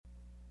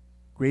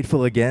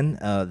Grateful again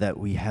that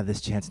we have this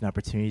chance and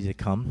opportunity to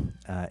come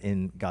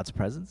in God's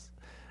presence.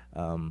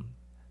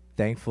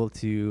 Thankful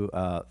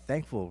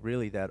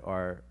really that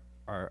our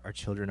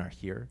children are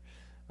here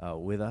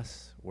with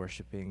us,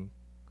 worshiping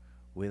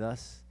with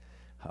us.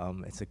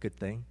 It's a good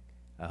thing.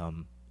 I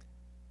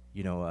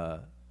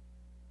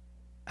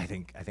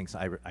think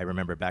so. I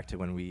remember back to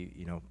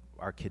when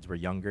our kids were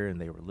younger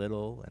and they were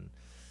little,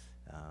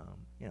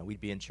 and we'd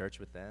be in church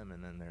with them,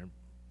 and then they're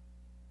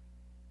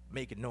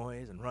making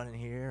noise and running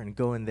here and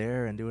going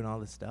there and doing all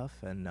this stuff.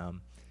 And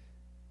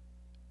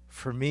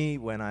for me,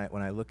 when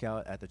I look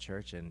out at the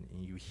church and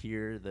you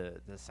hear the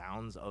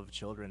sounds of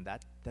children,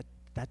 that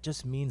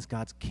just means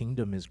God's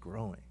kingdom is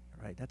growing,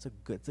 right? It's a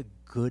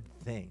good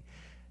thing.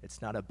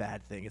 It's not a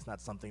bad thing. It's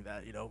not something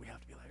that we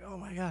have to be like, oh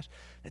my gosh.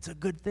 It's a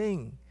good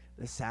thing.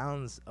 The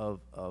sounds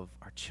of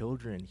our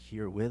children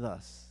here with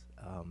us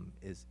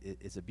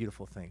is a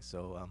beautiful thing.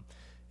 So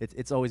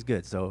it's always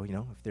good. So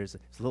if there's a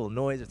little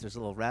noise, if there's a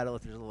little rattle,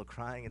 if there's a little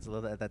crying,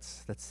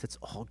 that's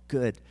all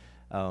good.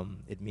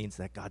 It means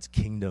that God's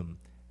kingdom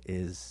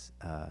is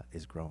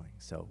growing.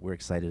 So we're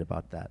excited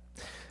about that.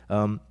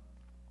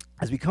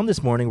 As we come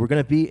this morning, we're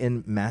going to be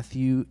in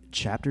Matthew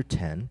chapter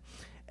 10,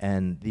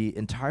 and the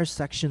entire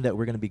section that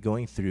we're going to be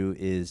going through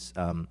is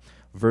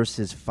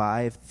verses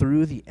 5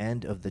 through the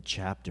end of the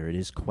chapter. It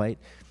is quite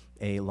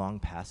a long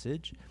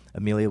passage.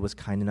 Amelia was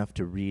kind enough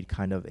to read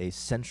kind of a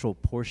central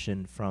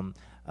portion from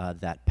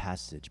that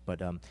passage.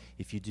 But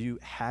if you do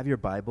have your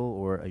Bible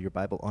or your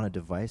Bible on a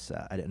device,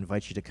 I'd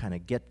invite you to kind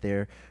of get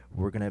there.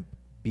 We're going to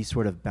be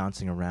sort of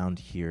bouncing around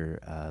here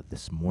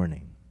this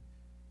morning.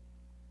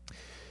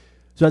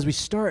 So as we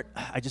start,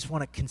 I just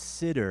want to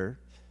consider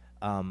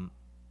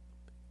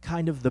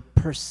kind of the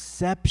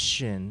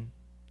perceptions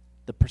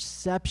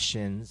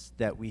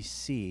that we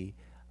see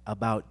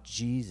about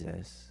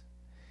Jesus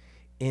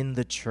in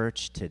the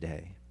church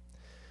today,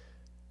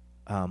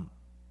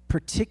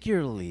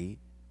 particularly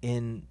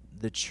in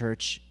the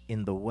church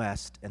in the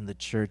West and the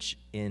church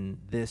in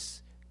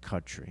this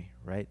country,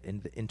 right?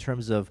 In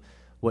terms of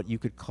what you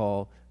could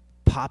call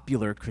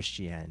popular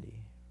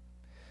Christianity.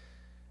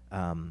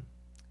 And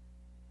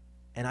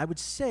I would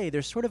say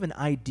there's sort of an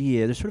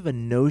idea, there's sort of a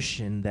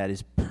notion that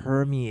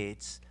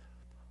permeates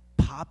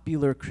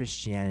popular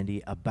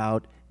Christianity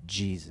about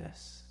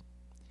Jesus.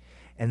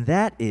 And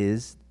that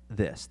is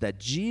this, that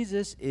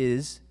Jesus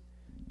is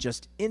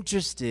just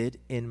interested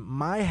in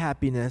my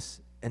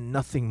happiness and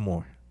nothing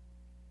more.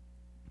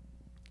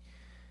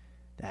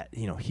 That,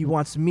 he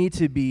wants me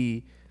to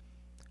be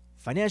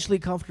financially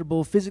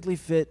comfortable, physically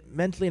fit,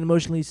 mentally and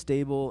emotionally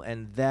stable,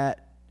 and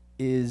that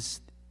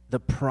is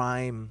the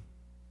prime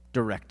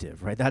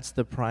directive, right? That's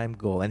the prime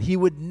goal. And he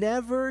would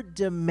never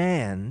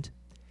demand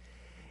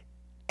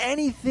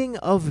anything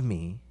of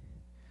me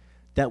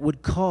that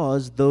would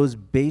cause those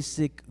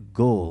basic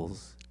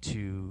goals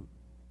to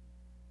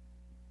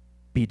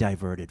be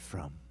diverted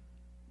from.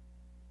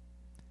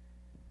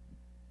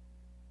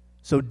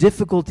 So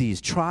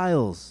difficulties,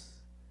 trials,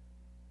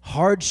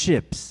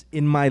 hardships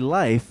in my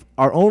life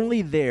are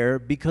only there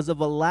because of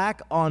a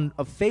lack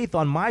of faith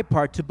on my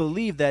part to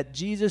believe that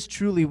Jesus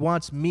truly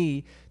wants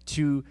me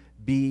to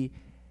be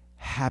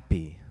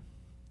happy.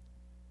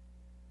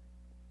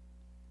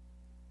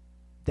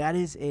 That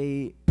is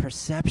a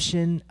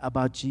perception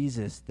about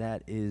Jesus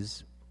that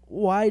is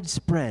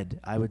widespread,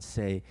 I would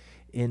say,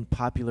 in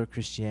popular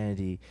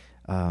Christianity,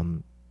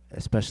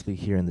 especially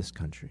here in this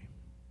country.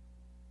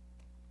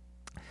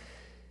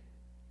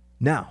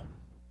 Now,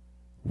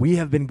 we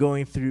have been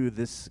going through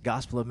this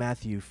Gospel of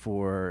Matthew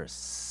for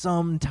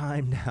some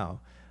time now.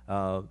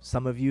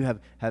 Some of you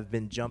have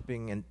been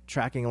jumping and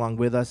tracking along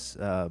with us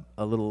a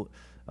little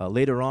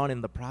later on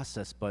in the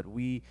process, but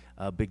we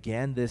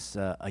began this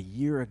a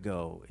year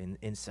ago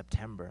in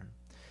September.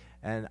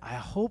 And I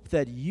hope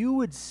that you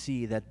would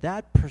see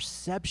that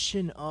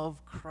perception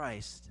of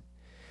Christ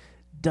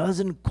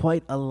doesn't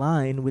quite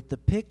align with the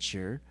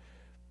picture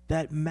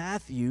that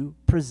Matthew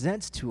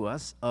presents to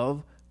us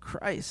of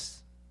Christ.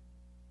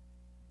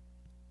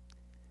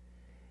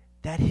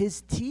 That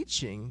his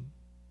teaching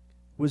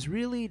was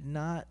really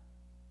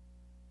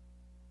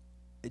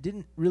it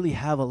didn't really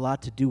have a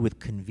lot to do with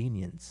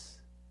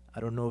convenience. I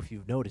don't know if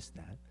you've noticed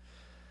that.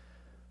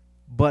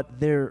 But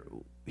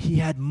he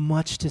had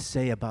much to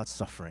say about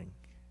suffering,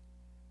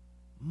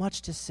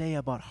 much to say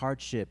about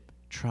hardship,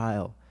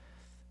 trial,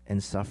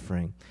 and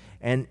suffering.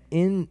 And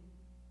in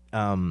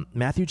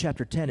Matthew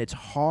chapter 10, it's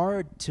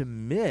hard to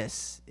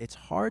miss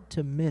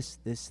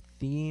this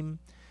theme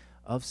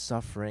of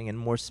suffering, and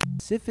more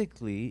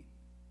specifically,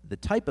 the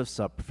type of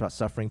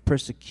suffering,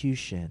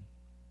 persecution.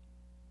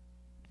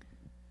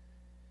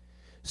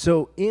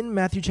 So in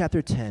Matthew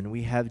chapter 10,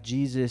 we have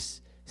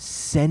Jesus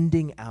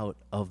sending out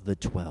of the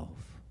 12.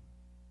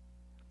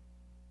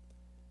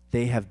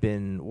 They have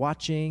been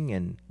watching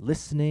and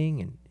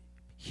listening and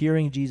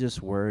hearing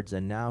Jesus' words,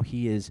 and now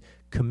he is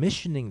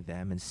commissioning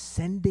them and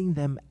sending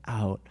them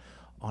out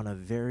on a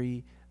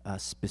very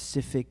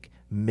specific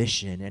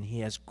mission. And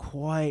he has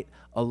quite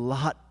a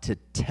lot to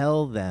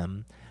tell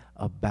them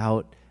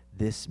about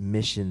this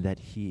mission that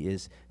he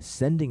is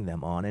sending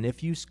them on. And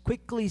if you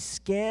quickly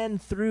scan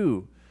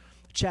through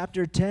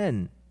chapter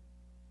 10,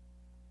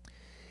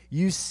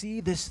 you see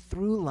this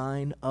through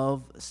line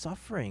of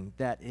suffering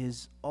that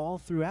is all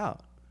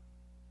throughout.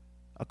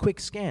 A quick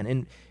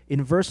scan.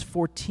 In verse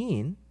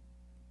 14,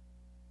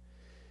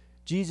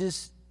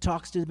 Jesus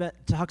talks to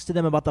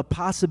them about the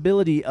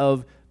possibility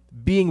of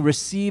being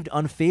received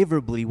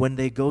unfavorably when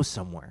they go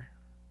somewhere.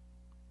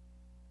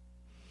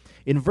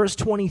 In verse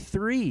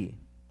 23,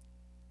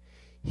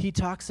 he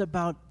talks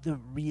about the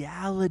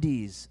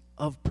realities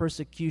of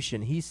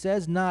persecution. He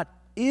says not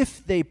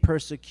if they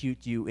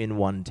persecute you in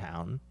one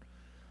town.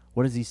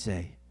 What does he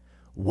say?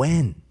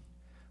 When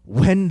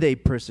they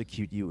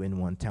persecute you in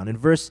one town. In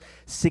verse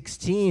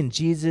 16,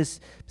 Jesus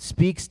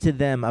speaks to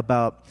them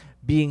about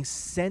being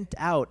sent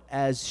out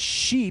as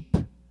sheep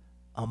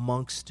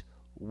amongst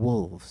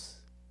wolves.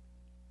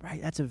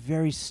 Right? That's a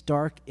very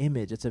stark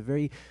image. It's a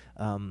very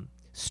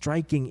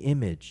striking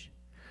image.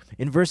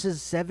 In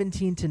verses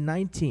 17 to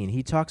 19,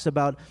 he talks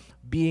about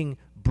being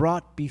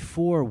brought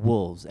before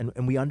wolves.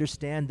 And we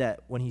understand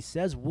that when he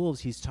says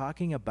wolves, he's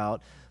talking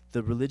about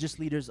the religious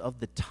leaders of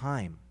the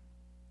time.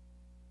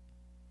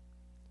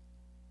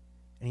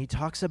 And he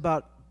talks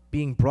about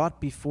being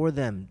brought before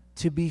them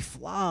to be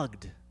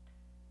flogged.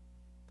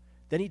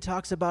 Then he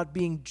talks about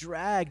being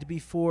dragged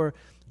before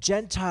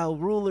Gentile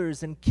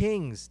rulers and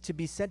kings to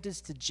be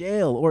sentenced to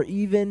jail or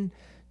even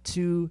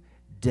to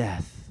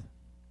death.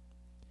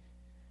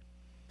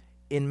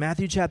 In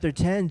Matthew chapter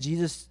 10,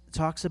 Jesus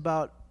talks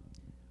about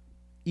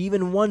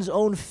even one's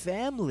own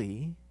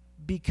family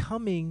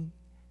becoming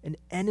an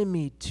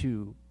enemy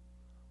to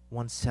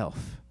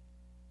oneself,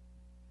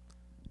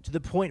 to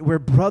the point where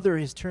brother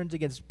is turned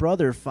against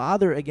brother,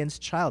 father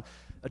against child,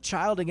 a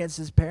child against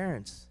his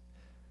parents,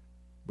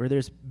 where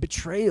there's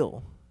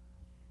betrayal.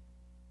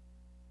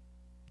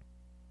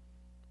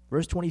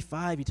 Verse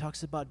 25, he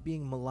talks about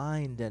being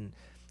maligned and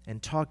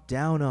talked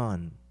down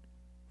on.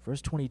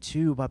 Verse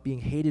 22, about being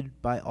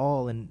hated by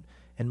all, and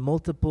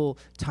multiple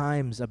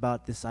times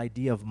about this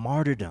idea of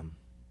martyrdom.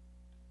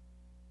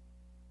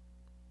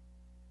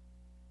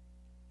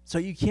 So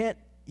you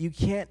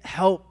can't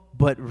help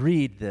but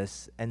read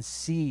this and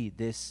see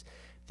this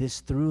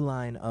through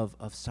line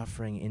of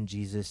suffering in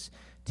Jesus'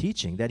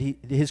 teaching, that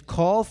his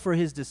call for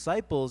his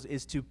disciples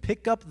is to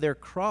pick up their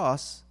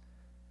cross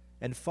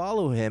and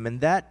follow him, and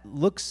that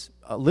looks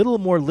a little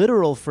more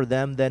literal for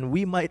them than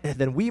we might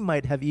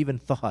have even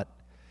thought.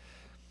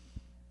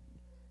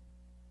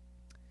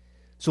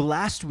 So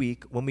last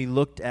week, when we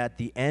looked at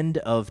the end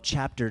of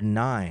chapter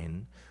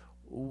 9,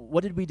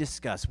 what did we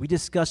discuss? We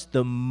discussed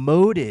the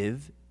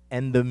motive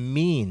and the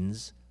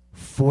means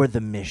for the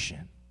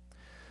mission.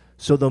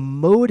 So the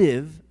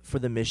motive for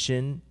the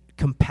mission,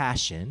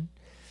 compassion,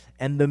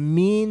 and the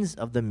means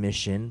of the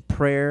mission,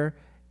 prayer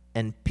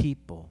and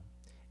people.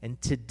 And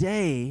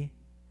today,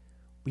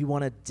 we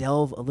want to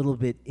delve a little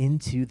bit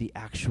into the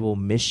actual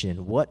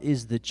mission. What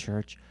is the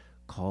church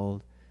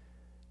called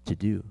to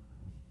do?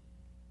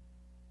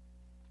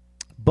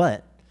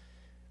 But,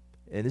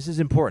 and this is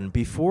important,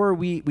 before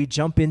we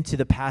jump into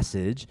the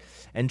passage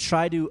and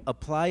try to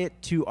apply it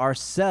to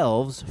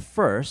ourselves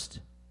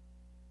first,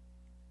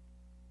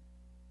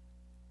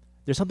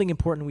 there's something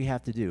important we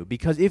have to do.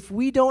 Because if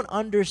we don't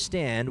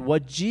understand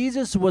what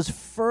Jesus was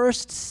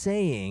first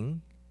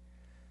saying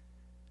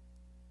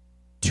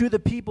to the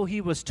people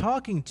he was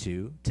talking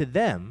to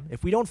them,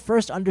 if we don't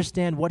first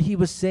understand what he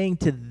was saying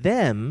to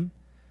them,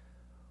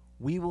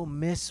 we will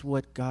miss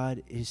what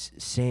God is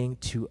saying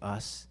to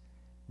us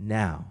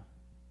now.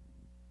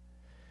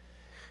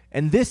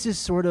 And this is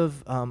sort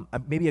of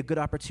maybe a good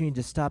opportunity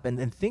to stop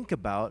and think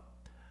about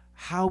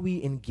how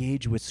we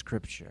engage with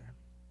Scripture.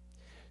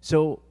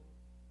 So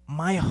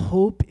my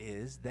hope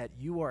is that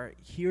you are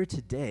here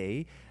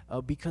today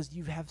because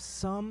you have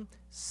some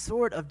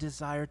sort of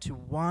desire to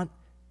want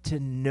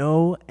to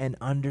know and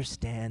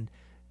understand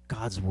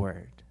God's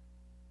Word.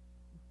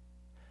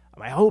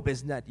 My hope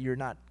is that you're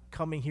not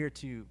coming here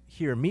to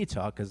hear me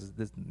talk, because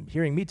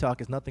hearing me talk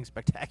is nothing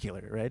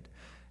spectacular, right?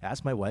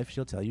 Ask my wife,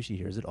 she'll tell you she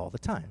hears it all the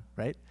time,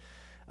 right?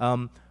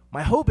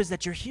 My hope is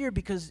that you're here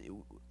because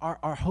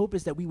our hope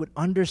is that we would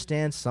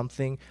understand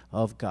something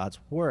of God's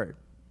Word.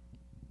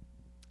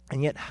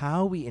 And yet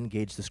how we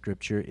engage the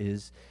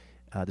Scriptures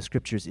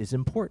is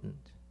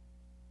important.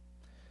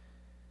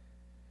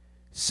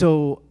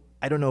 So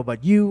I don't know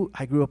about you.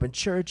 I grew up in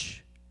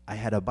church. I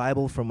had a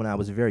Bible from when I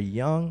was very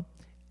young.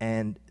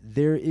 And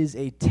there is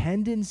a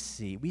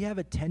tendency, we have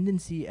a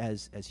tendency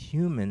as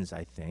humans,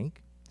 I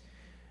think,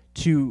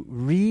 to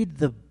read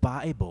the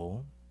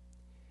Bible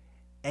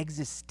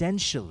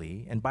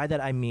existentially, and by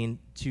that I mean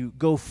to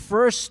go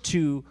first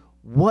to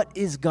what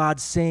is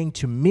God saying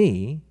to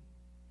me,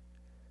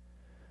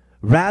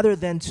 rather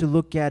than to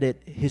look at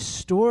it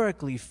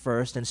historically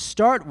first and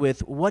start with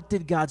what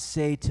did God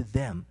say to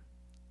them.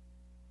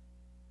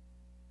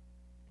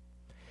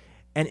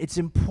 And it's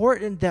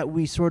important that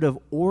we sort of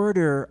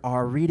order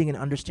our reading and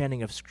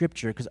understanding of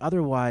Scripture, because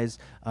otherwise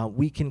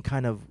we can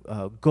kind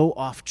of go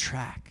off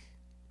track.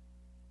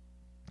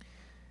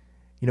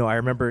 I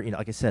remember,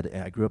 like I said,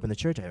 I grew up in the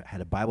church. I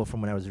had a Bible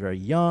from when I was very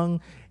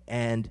young,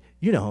 and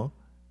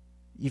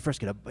you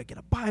first get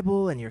a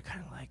Bible, and you're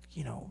kind of like,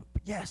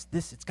 yes,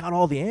 it's got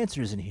all the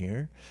answers in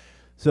here.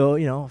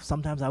 So,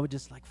 sometimes I would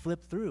just like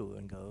flip through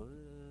and go,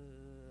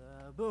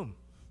 boom.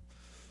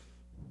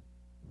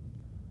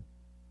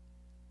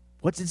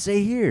 What's it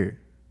say here?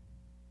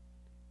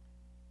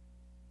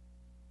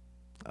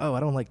 Oh, I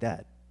don't like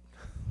that.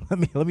 let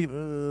me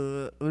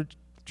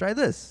try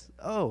this.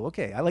 Oh,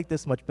 okay, I like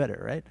this much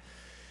better, right?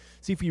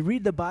 See, if we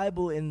read the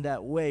Bible in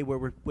that way,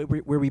 where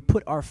we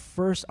put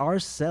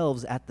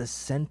ourselves at the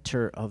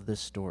center of the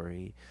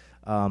story,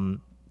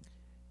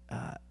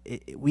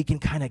 we can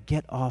kind of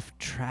get off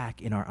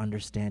track in our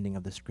understanding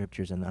of the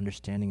Scriptures and the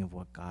understanding of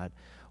what God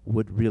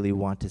would really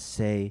want to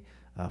say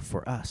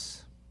for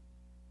us.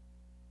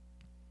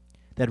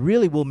 That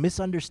really will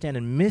misunderstand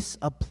and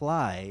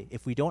misapply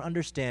if we don't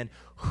understand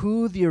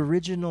who the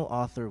original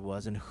author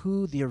was and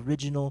who the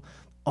original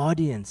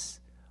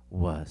audience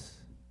was.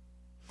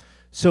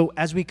 So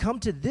as we come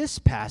to this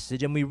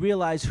passage and we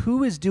realize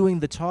who is doing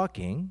the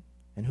talking,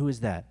 and who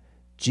is that?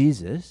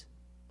 Jesus.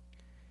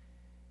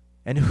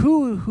 And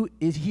who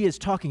he is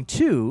talking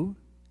to,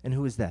 and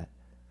who is that?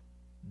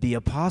 The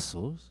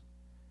apostles.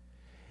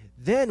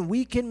 Then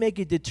we can make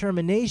a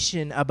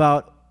determination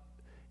about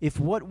if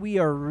what we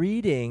are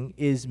reading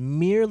is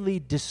merely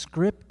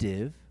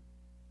descriptive,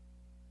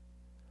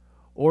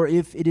 or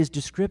if it is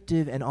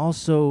descriptive and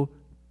also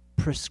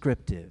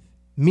prescriptive.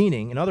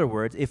 Meaning, in other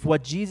words, if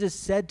what Jesus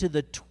said to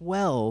the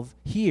 12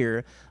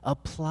 here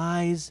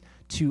applies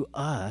to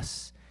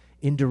us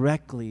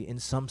indirectly in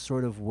some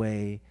sort of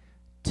way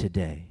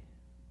today.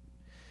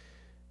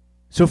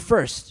 So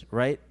first,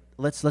 right,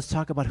 let's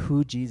talk about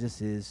who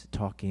Jesus is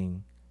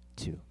talking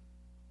to.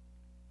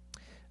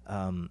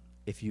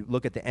 If you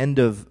look at the end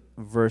of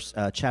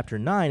chapter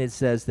 9, it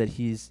says that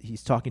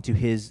he's talking to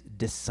his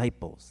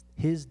disciples.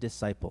 His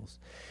disciples.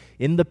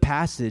 In the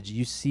passage,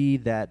 you see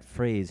that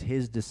phrase,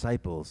 his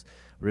disciples,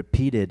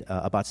 repeated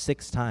about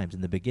 6 times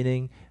in the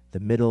beginning, the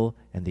middle,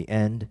 and the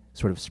end,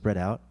 sort of spread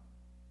out.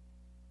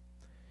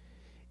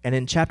 And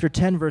in chapter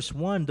 10, verse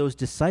 1, those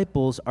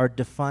disciples are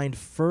defined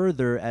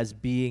further as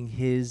being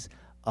his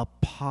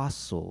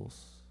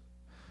apostles.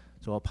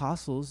 So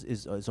apostles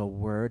is a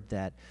word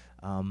that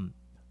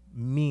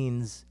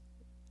means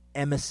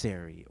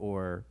emissary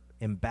or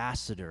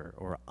ambassador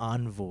or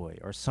envoy,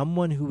 or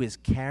someone who is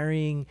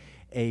carrying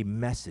a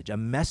message, a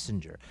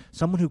messenger,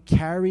 someone who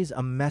carries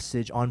a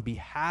message on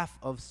behalf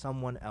of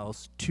someone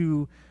else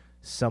to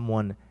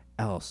someone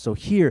else. So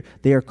here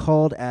they are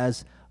called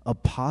as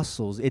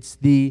apostles. It's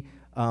the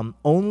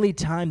only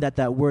time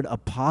that word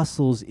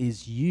apostles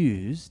is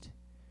used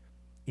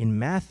in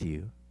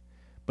Matthew,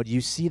 but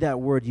you see that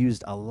word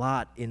used a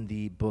lot in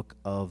the book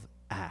of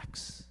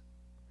Acts,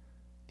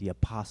 the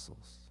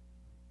apostles.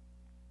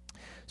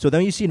 So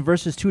then you see in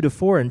verses 2 to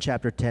 4 in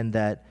chapter 10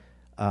 that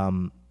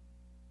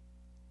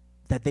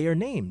they are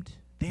named.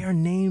 They are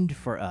named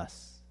for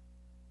us.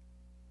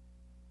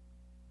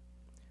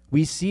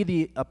 We see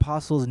the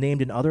apostles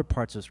named in other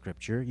parts of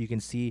Scripture. You can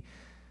see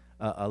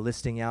a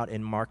listing out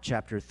in Mark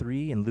chapter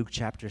 3, in Luke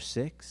chapter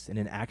 6, and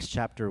in Acts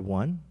chapter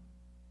 1.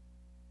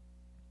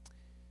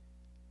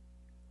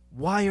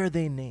 Why are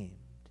they named?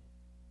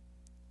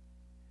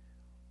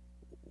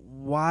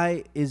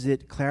 Why is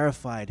it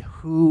clarified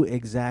who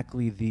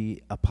exactly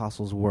the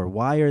apostles were?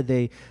 Why are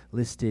they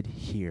listed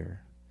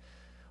here?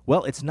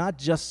 Well, it's not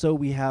just so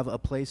we have a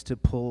place to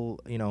pull,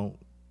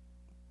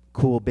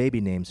 cool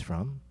baby names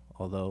from,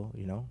 although,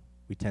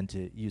 we tend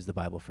to use the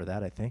Bible for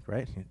that, I think,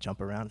 right? You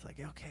jump around, it's like,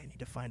 okay, I need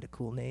to find a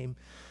cool name.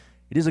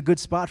 It is a good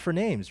spot for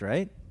names,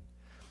 right?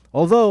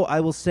 Although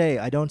I will say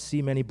I don't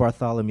see many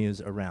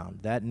Bartholomews around.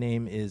 That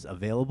name is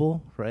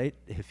available, right?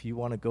 If you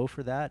want to go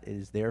for that, it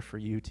is there for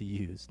you to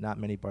use. Not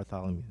many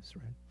Bartholomews,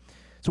 right?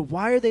 So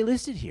why are they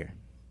listed here?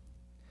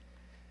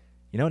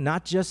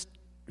 Not just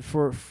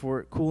for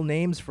cool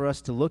names for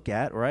us to look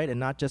at, right? And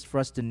not just for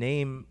us to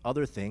name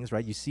other things,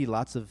 right? You see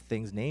lots of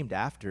things named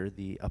after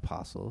the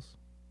apostles.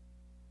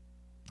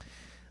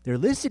 They're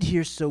listed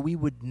here so we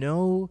would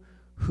know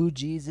who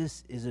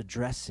Jesus is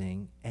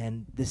addressing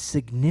and the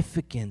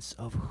significance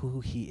of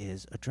who he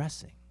is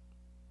addressing.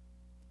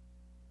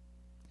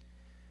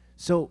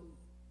 So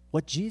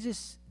what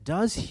Jesus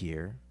does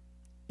here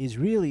is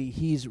really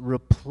he's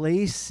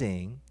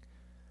replacing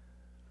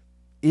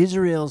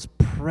Israel's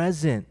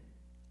present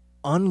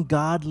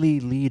ungodly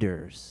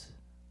leaders.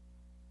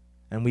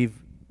 And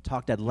we've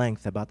talked at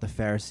length about the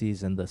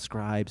Pharisees and the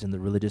scribes and the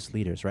religious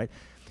leaders, right?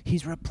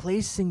 He's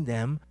replacing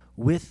them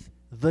with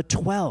the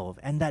 12.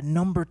 And that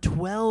number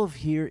 12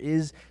 here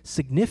is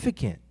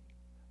significant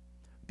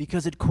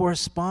because it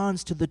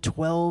corresponds to the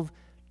 12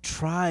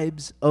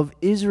 tribes of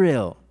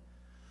Israel.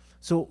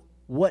 So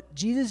what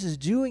Jesus is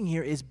doing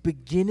here is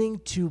beginning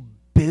to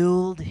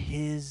build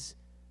his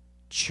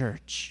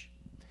church.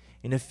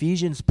 In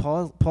Ephesians,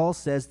 Paul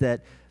says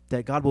that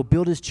God will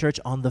build his church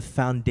on the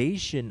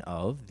foundation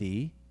of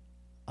the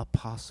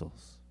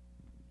apostles.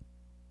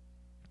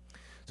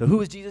 So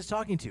who is Jesus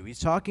talking to? He's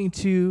talking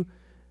to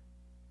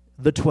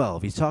the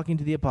 12. He's talking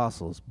to the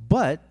apostles.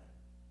 But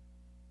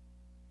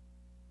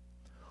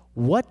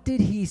what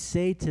did he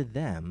say to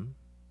them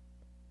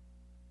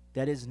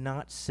that is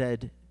not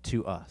said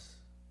to us?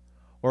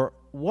 Or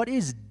what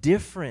is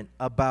different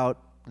about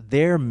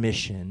their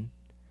mission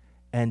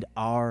and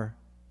our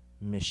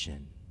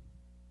mission?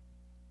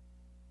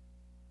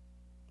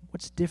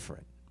 What's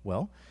different?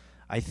 Well,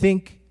 I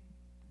think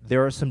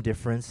there are some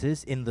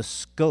differences in the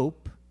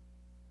scope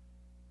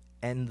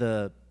and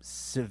the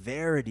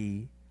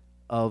severity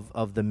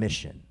of the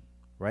mission,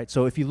 right?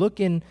 So if you look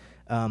in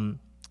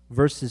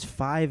verses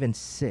 5 and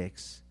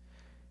 6,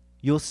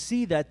 you'll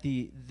see that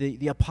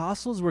the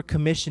apostles were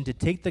commissioned to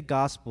take the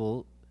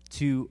gospel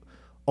to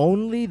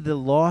only the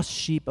lost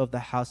sheep of the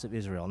house of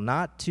Israel,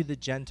 not to the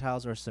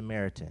Gentiles or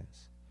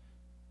Samaritans.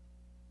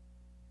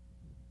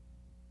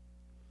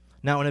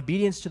 Now, in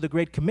obedience to the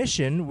Great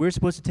Commission, we're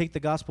supposed to take the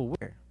gospel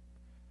where?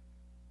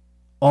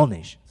 All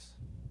nations.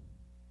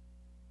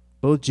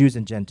 Both Jews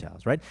and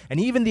Gentiles, right? And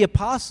even the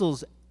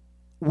apostles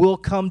will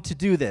come to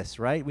do this,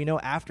 right? We know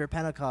after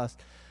Pentecost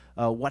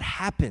what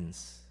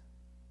happens.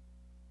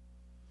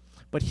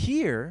 But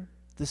here,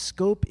 the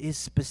scope is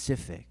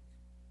specific,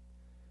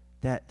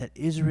 that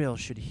Israel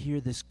should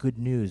hear this good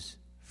news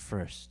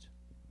first.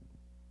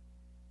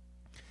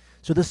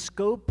 So the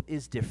scope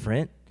is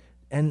different,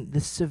 and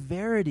the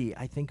severity,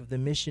 I think, of the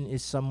mission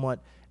is somewhat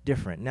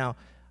different. Now,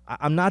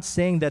 I'm not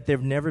saying that there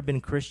have never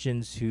been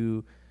Christians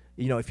who,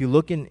 if you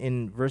look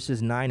in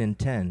verses 9 and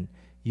 10,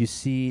 you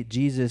see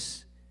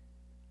Jesus'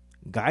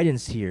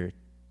 guidance here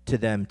to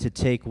them to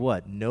take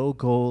what? No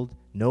gold,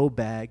 no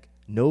bag,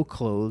 no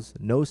clothes,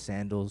 no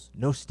sandals,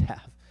 no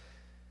staff.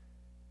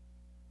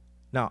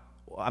 Now,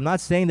 I'm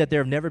not saying that there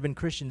have never been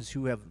Christians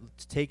who have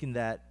taken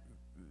that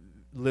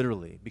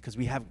literally, because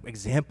we have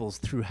examples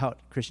throughout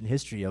Christian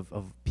history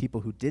of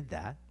people who did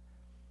that.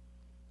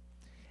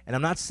 And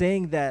I'm not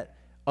saying that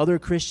other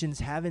Christians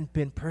haven't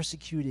been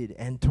persecuted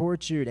and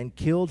tortured and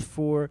killed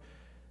for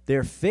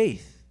their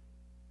faith.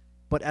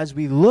 But as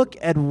we look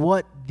at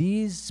what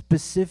these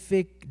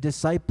specific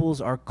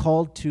disciples are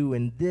called to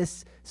in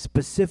this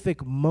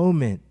specific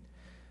moment,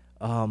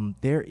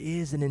 there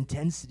is an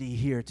intensity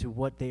here to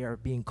what they are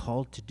being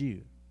called to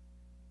do.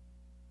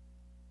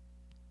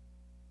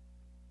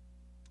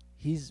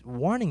 He's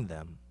warning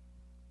them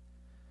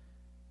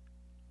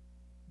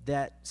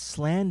that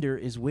slander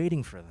is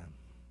waiting for them,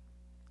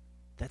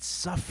 that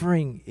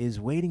suffering is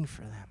waiting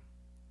for them,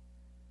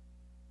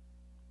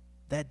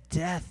 that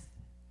death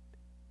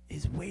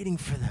is waiting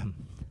for them.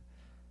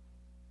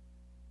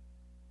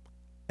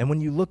 And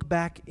when you look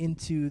back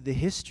into the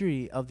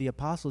history of the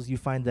apostles, you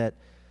find that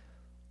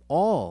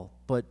all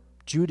but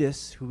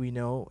Judas, who we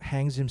know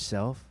hangs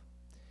himself,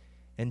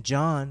 and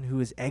John, who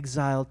is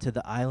exiled to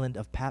the island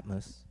of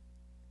Patmos,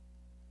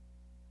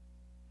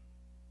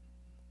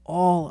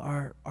 all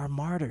are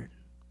martyred.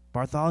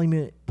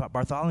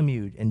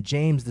 Bartholomew and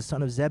James, the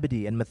son of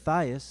Zebedee, and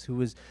Matthias, who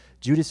was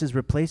Judas's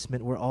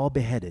replacement, were all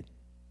beheaded.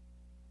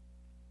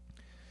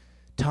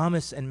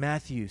 Thomas and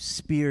Matthew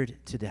speared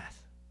to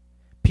death.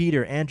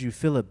 Peter, Andrew,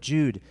 Philip,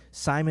 Jude,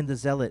 Simon the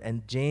Zealot,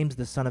 and James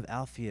the son of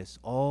Alphaeus,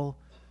 all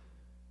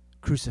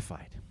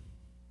crucified.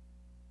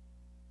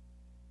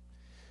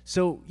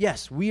 So,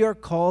 yes, we are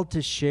called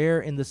to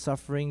share in the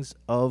sufferings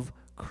of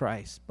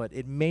Christ, but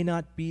it may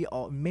not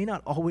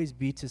always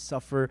be to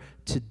suffer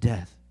to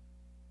death.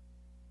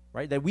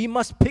 Right? That we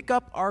must pick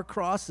up our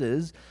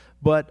crosses,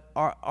 but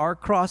our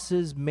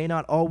crosses may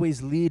not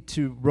always lead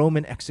to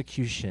Roman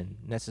execution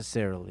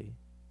necessarily.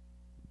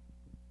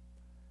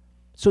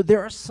 So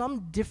there are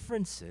some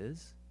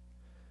differences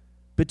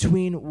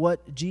between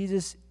what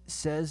Jesus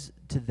says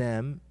to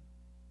them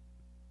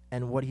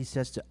and what he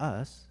says to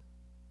us.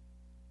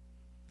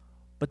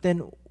 But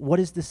then what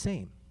is the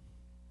same?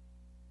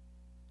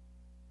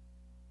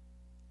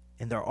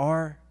 And there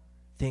are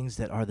things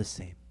that are the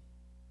same.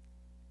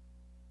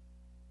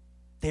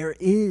 There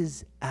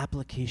is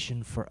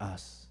application for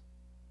us.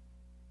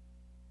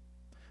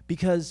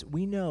 Because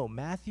we know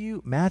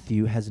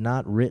Matthew has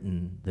not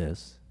written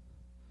this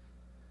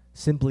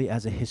simply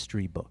as a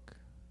history book.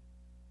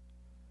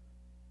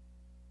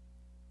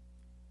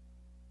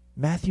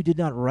 Matthew did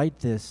not write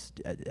this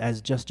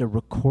as just a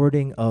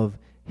recording of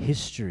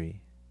history.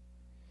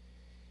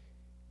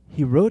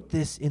 He wrote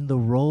this in the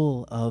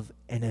role of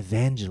an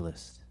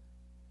evangelist.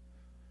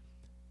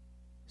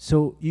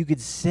 So you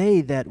could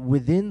say that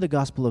within the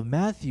Gospel of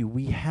Matthew,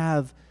 we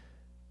have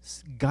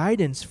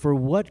guidance for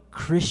what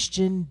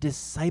Christian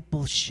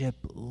discipleship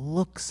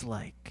looks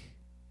like.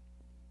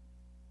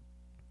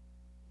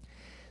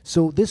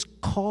 So this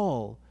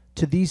call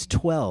to these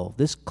 12,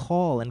 this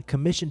call and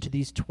commission to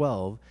these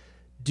 12,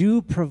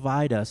 do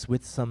provide us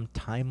with some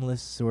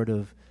timeless sort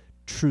of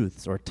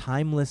truths or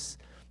timeless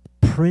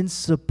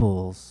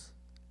principles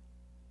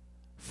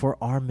for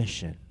our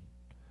mission,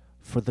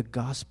 for the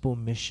gospel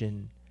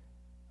mission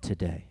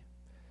today.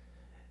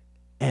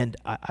 And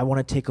I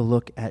want to take a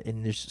look at,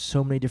 and there's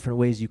so many different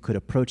ways you could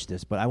approach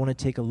this, but I want to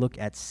take a look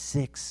at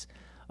 6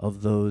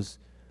 of those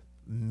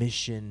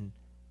mission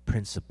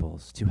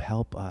principles to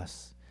help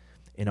us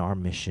in our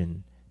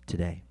mission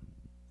today.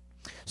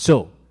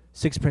 So,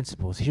 6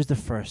 principles. Here's the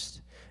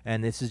first,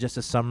 and this is just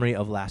a summary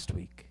of last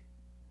week.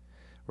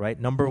 Right?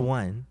 Number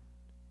 1,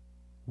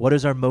 what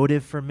is our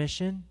motive for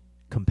mission?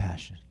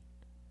 Compassion.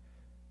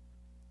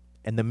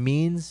 And the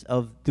means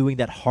of doing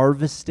that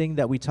harvesting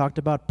that we talked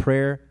about,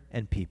 prayer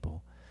and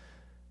people.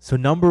 So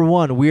number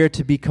 1, we are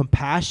to be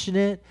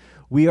compassionate,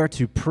 we are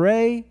to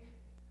pray,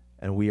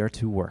 and we are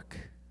to work.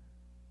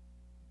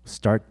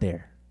 Start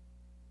there.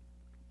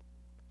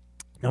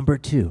 Number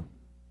 2,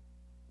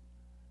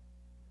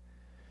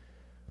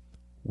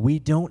 we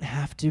don't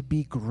have to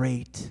be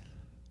great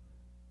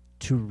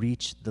to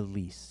reach the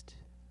least.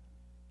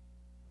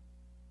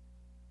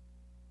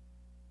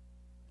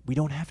 We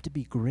don't have to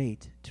be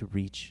great to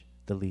reach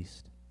the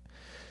least.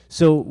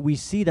 So we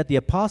see that the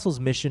apostles'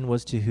 mission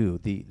was to who?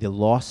 The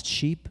lost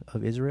sheep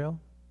of Israel.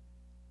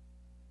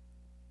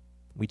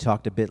 We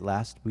talked a bit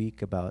last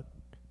week about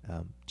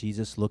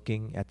Jesus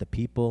looking at the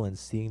people and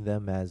seeing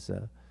them as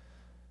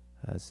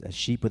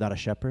sheep without a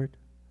shepherd.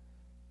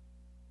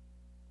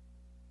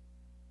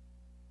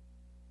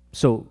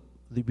 So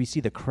we see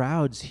the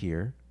crowds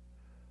here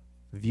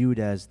viewed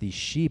as the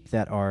sheep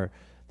that are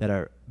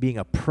being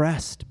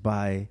oppressed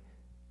by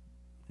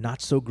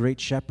not so great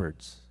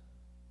shepherds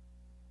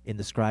in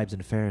the scribes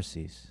and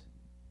Pharisees.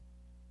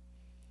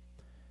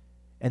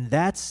 And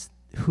that's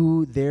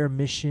who their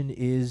mission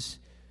is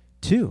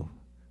too,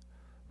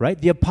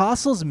 right? The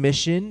apostles'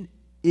 mission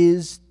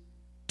is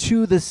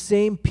to the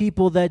same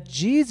people that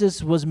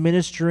Jesus was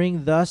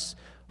ministering thus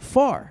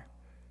far.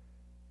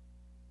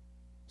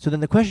 So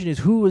then the question is,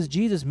 who was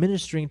Jesus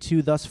ministering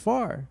to thus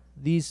far?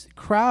 These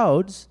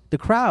crowds, the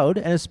crowd,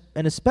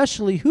 and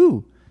especially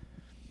who?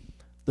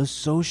 The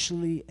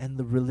socially and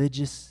the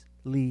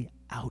religiously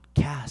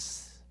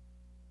outcasts.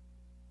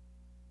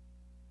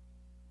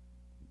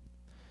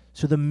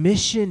 So the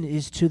mission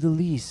is to the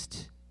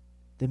least.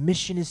 The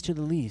mission is to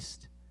the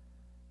least.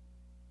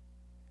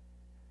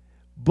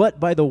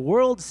 But by the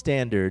world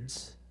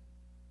standards,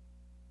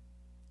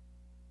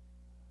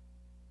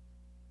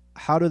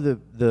 how do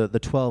the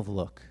 12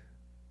 look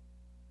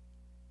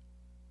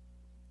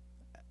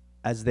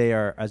as they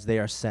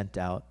are sent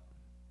out?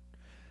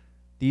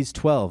 These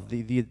 12,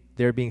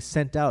 they're being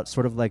sent out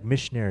sort of like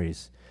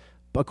missionaries.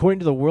 But according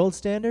to the world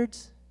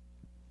standards,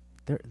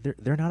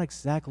 they're not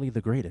exactly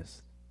the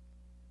greatest.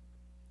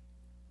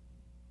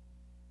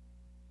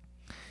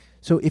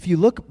 So if you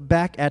look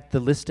back at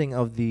the listing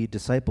of the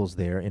disciples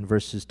there in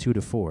verses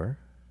 2-4,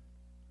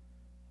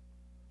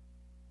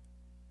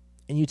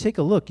 and you take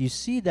a look, you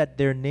see that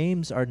their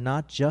names are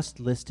not just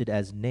listed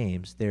as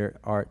names. There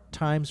are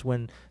times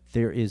when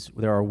there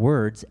are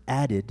words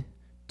added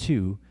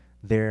to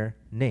their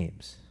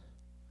names.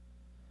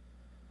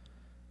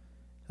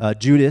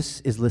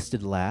 Judas is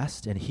listed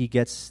last, and he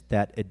gets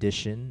that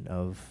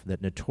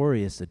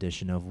notorious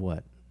addition of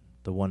what?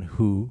 The one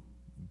who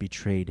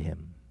betrayed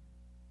him.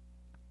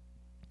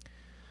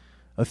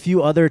 A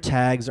few other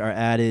tags are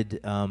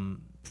added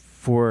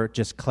for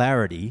just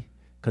clarity,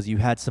 because you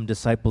had some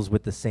disciples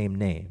with the same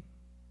name,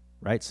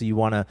 right? So you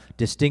want to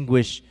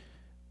distinguish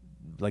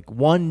like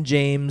one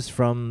James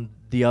from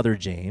the other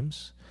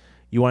James.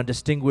 You want to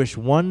distinguish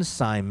one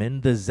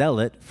Simon, the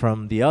zealot,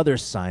 from the other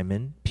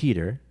Simon,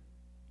 Peter.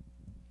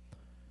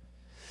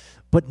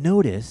 But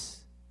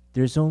notice,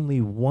 there's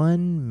only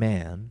one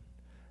man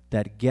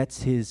that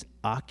gets his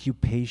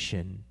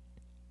occupation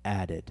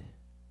added.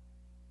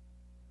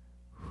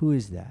 Who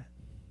is that?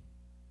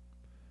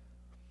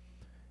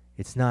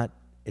 It's not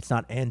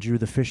Andrew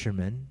the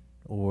fisherman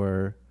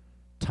or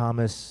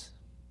Thomas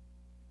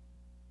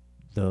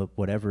the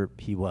whatever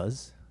he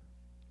was.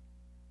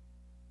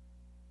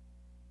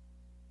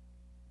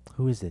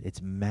 Who is it?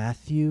 It's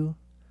Matthew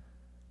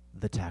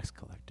the tax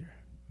collector.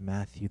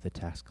 Matthew the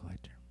tax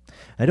collector.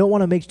 I don't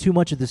want to make too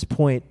much of this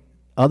point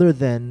other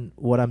than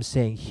what I'm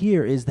saying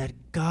here is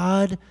that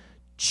God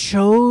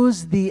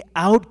chose the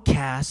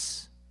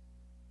outcasts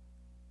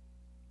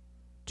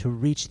to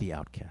reach the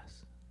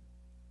outcasts.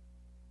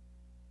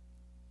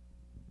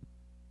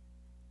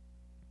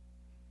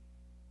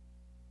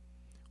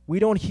 We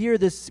don't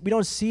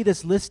see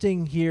this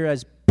listing here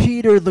as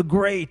Peter the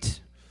Great,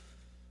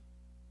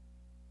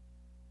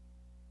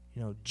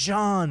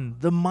 John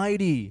the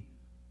Mighty,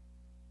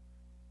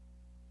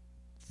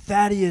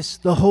 Thaddeus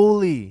the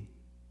Holy.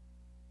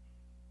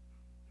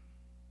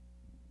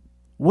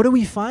 What do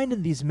we find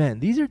in these men?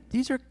 These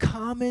are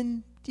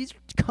common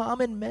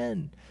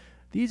men.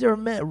 These are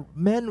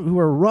men who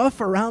are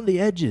rough around the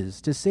edges,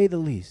 to say the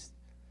least.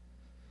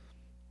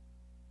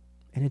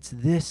 And it's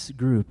this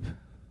group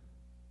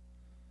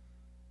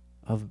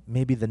of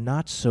maybe the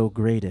not so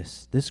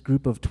greatest, this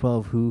group of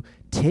 12 who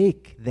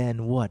take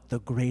then what? The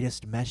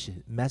greatest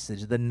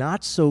message. The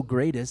not so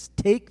greatest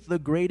take the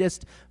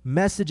greatest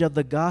message of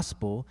the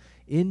gospel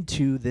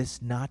into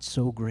this not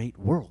so great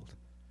world.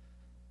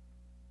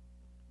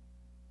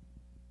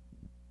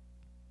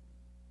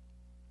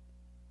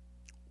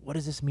 What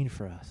does this mean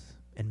for us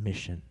in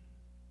mission?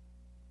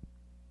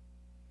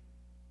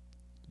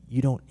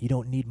 You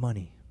don't need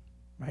money,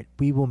 right?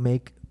 We will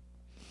make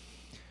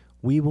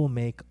we will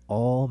make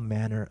all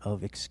manner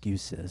of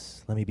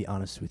excuses. Let me be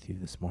honest with you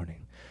this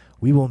morning.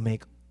 We will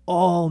make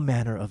all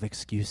manner of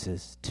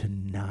excuses to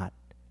not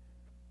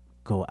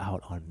go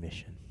out on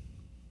mission.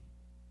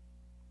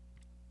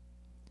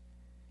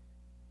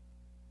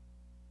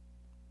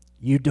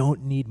 You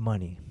don't need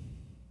money.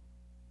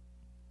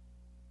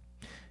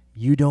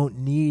 You don't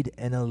need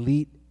an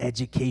elite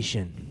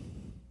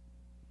education.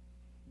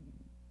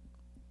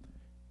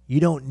 You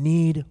don't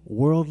need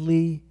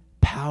worldly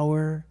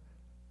power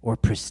or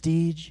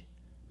prestige.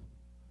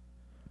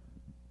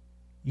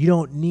 You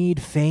don't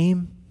need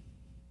fame.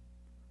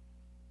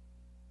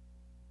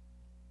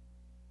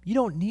 You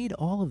don't need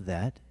all of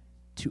that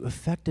to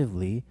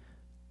effectively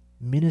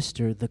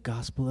minister the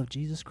gospel of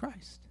Jesus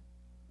Christ.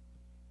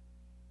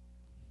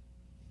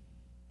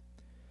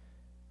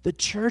 The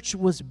church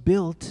was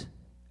built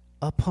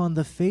upon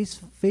the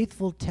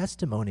faithful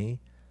testimony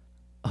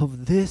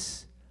of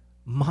this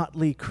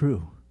motley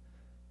crew.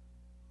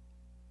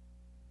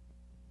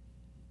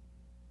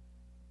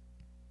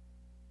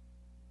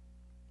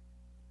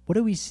 What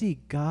do we see?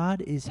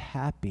 God is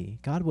happy.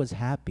 God was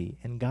happy,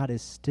 and God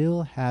is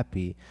still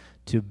happy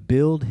to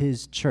build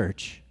his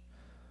church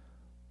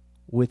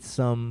with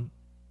some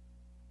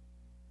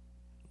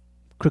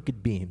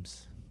crooked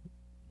beams,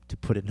 to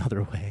put it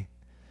another way,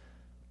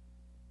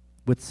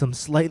 with some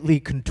slightly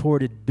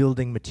contorted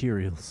building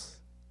materials.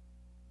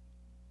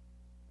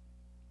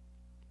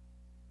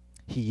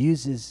 He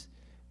uses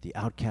the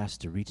outcast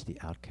to reach the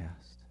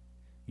outcast.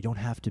 You don't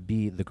have to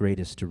be the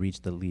greatest to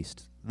reach the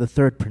least. The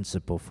third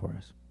principle for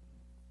us,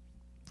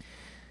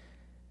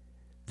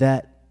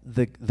 that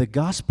the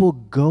gospel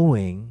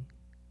going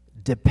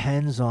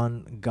depends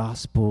on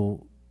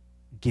gospel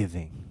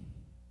giving,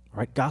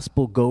 right?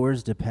 Gospel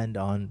goers depend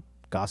on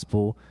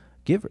gospel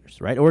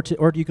givers, right? Or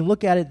you can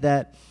look at it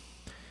that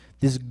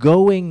this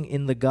going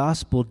in the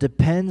gospel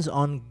depends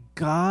on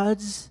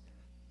God's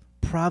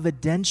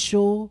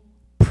providential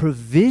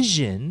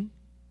provision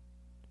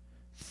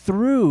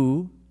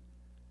through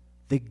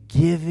the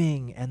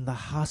giving and the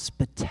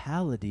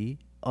hospitality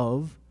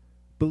of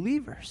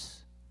believers.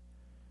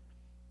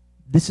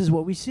 This is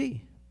what we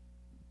see,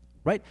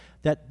 right?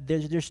 That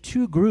there's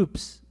two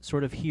groups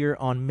sort of here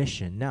on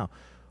mission. Now,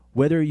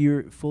 whether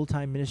you're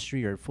full-time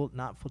ministry or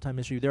not full-time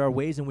ministry, there are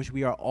ways in which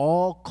we are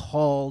all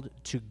called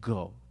to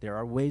go. There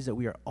are ways that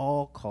we are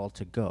all called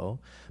to go.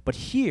 But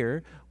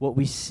here, what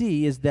we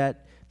see is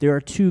that there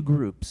are two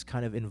groups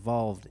kind of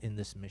involved in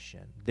this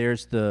mission.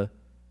 There's the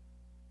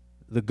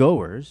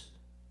goers,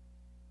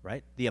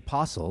 right? The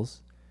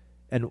apostles.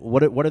 And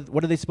what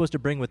are they supposed to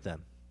bring with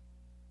them?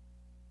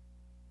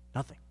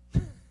 Nothing.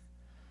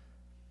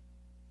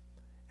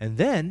 And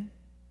then,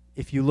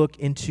 if you look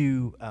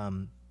into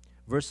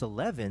verse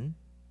 11,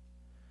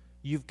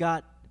 you've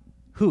got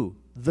who?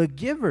 The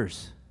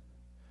givers,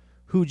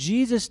 who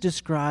Jesus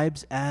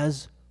describes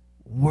as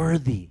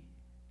worthy.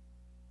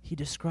 He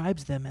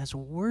describes them as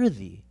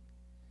worthy.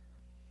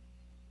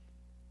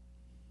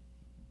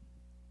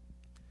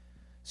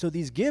 So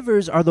these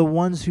givers are the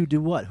ones who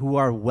do what? Who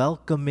are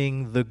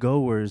welcoming the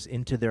goers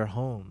into their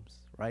homes,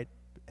 right?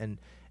 And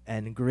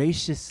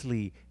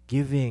graciously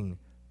giving,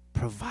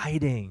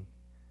 providing,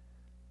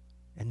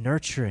 and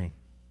nurturing.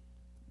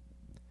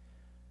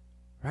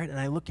 Right? And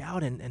I look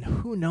out, and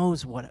who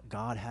knows what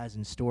God has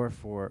in store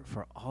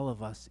for all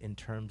of us in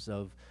terms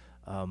of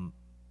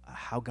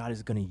how God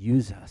is going to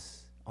use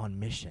us on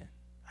mission.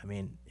 I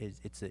mean,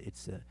 it's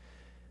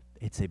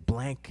a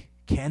blank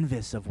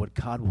canvas of what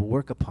God will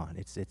work upon.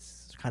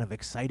 It's kind of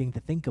exciting to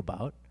think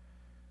about.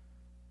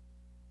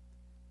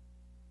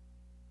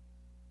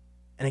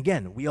 And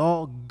again, we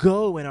all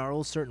go in our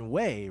own certain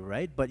way,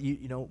 right? But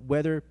you know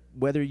whether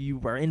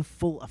you are in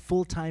a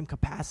full-time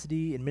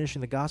capacity in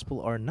ministering the gospel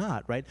or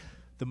not, right?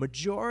 The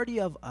majority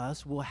of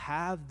us will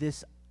have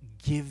this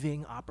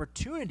giving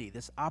opportunity,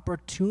 this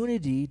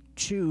opportunity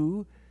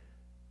to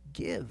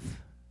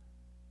give.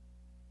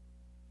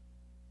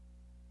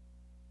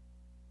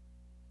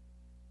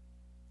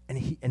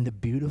 And the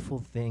beautiful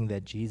thing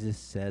that Jesus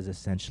says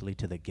essentially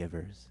to the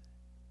givers,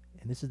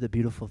 and this is the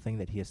beautiful thing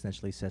that he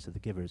essentially says to the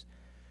givers,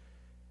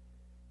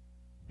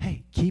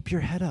 hey, keep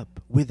your head up.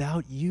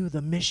 Without you,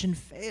 the mission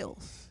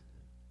fails.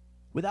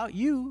 Without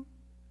you,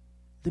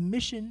 the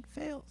mission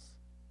fails.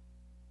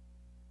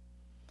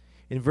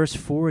 In verse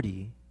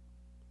 40,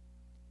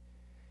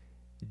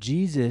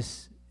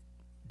 Jesus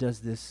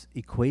does this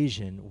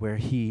equation where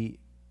he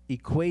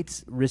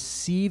equates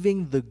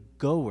receiving the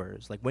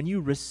goers. Like when you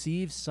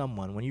receive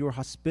someone, when you are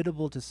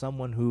hospitable to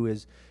someone who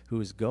is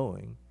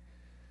going,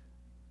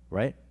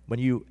 right? When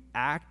you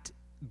act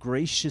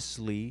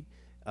graciously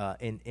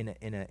in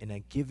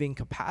a giving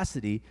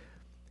capacity,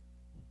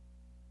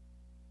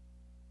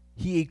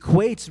 he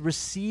equates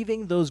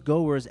receiving those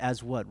goers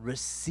as what?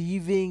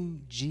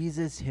 Receiving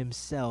Jesus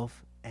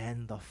himself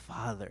and the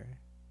Father.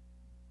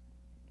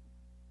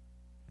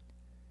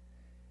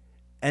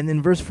 And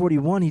in verse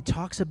 41, he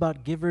talks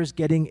about givers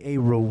getting a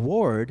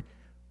reward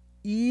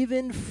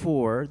even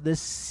for the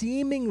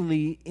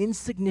seemingly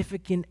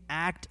insignificant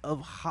act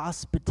of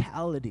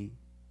hospitality.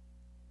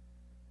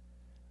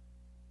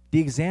 The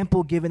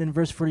example given in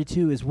verse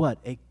 42 is what?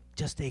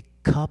 Just a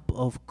cup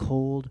of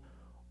cold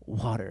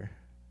water.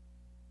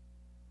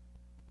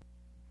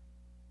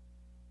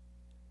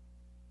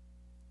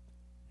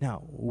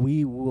 Now,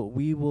 we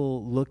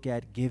will look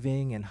at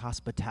giving and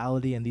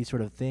hospitality and these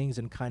sort of things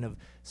and kind of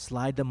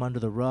slide them under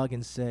the rug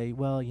and say,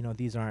 well,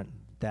 these aren't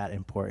that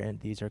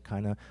important. These are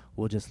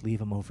we'll just leave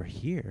them over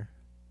here.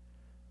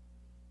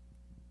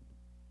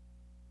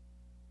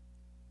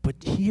 But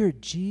here,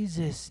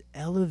 Jesus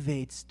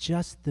elevates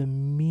just the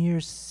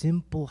mere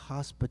simple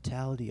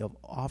hospitality of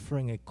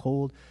offering a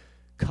cold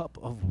cup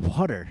of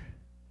water.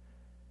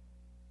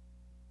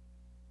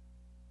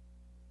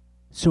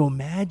 So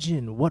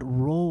imagine what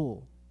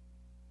role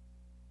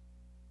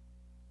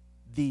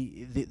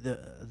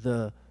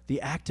the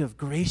act of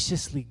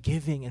graciously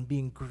giving and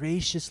being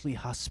graciously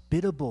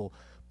hospitable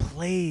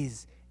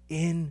plays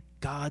in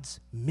God's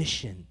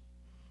mission.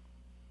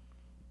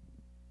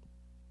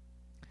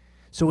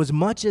 So as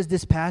much as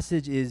this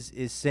passage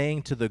is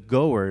saying to the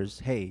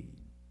goers, hey,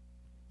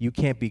 you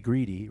can't be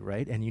greedy,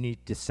 right? And you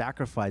need to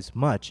sacrifice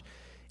much,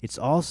 it's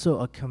also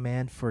a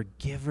command for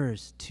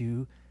givers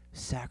to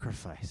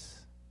sacrifice.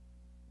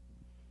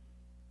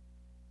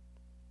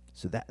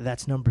 So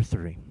that's number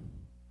 3.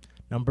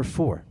 Number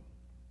 4,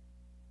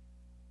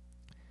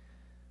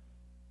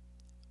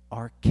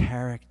 our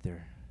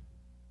character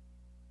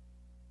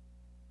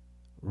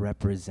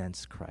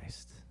represents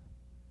Christ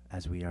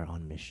as we are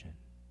on mission.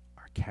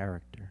 Our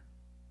character.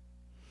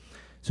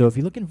 So if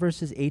you look in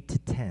verses 8 to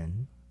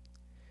 10,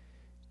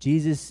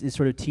 Jesus is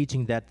sort of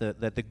teaching that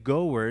the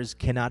goers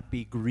cannot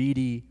be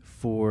greedy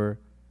for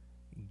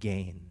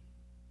gain.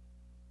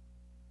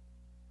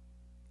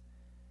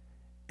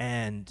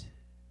 And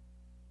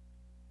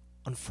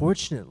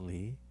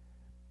unfortunately,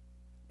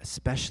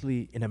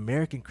 especially in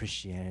American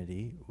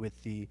Christianity,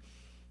 with the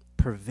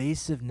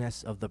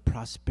pervasiveness of the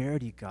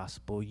prosperity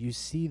gospel, you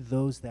see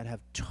those that have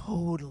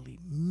totally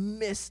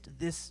missed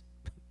this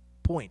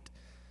point.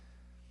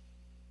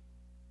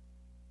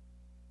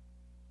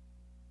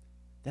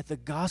 That the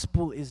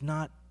gospel is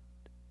not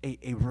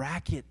a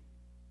racket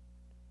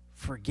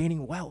for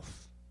gaining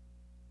wealth.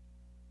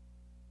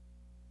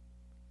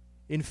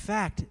 In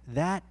fact,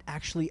 that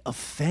actually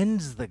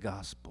offends the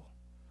gospel.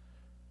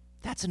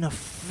 That's an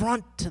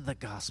affront to the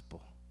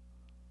gospel.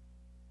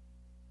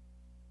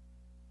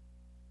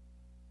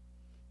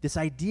 This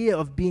idea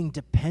of being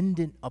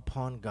dependent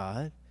upon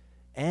God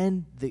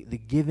and the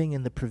giving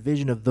and the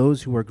provision of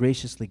those who are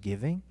graciously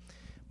giving.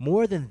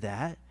 More than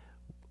that,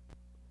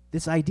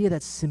 this idea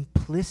that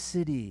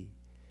simplicity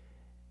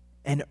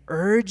and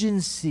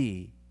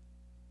urgency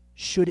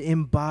should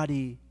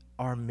embody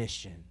our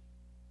mission.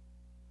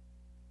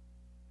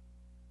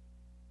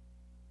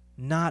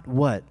 Not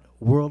what?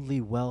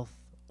 Worldly wealth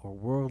or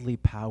worldly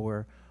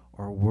power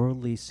or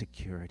worldly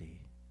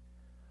security.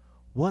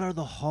 What are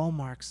the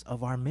hallmarks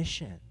of our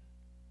mission?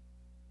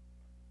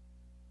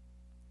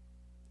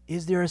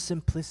 Is there a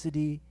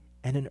simplicity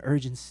and an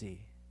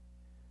urgency?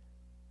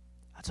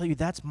 I'll tell you,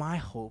 that's my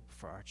hope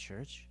for our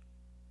church.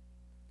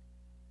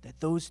 That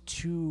those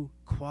two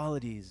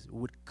qualities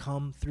would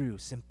come through,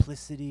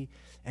 simplicity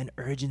and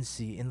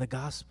urgency in the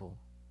gospel.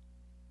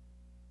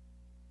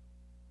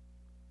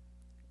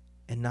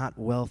 And not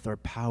wealth or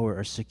power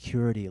or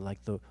security like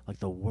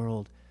the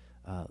world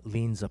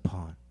leans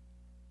upon.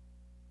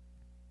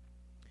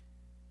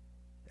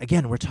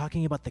 Again, we're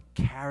talking about the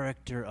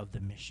character of the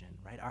mission,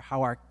 right?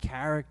 How our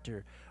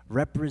character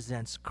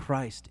represents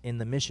Christ in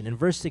the mission. In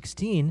verse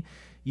 16,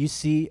 you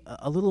see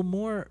a little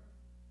more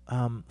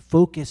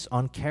focus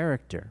on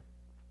character.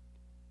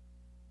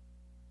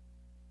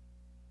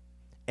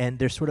 And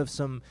there's sort of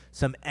some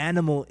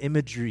animal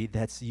imagery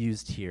that's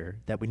used here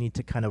that we need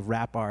to kind of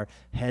wrap our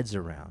heads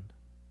around.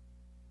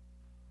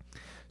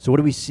 So what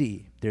do we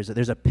see?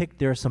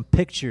 There are some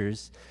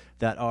pictures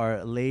that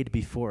are laid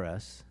before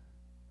us.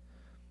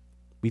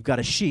 We've got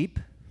a sheep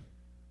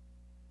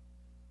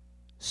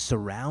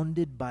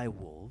surrounded by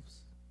wolves.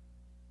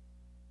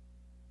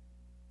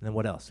 And then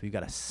what else? We've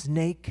got a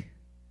snake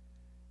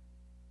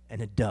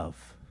and a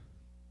dove.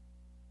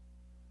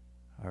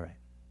 All right.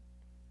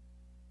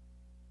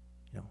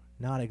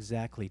 Not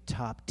exactly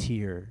top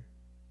tier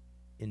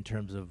in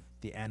terms of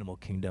the animal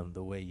kingdom,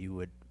 the way you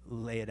would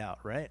lay it out,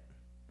 right?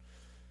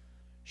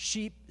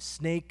 Sheep,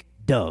 snake,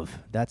 dove.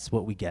 That's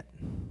what we get.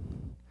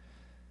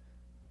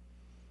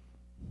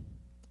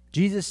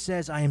 Jesus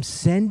says, I am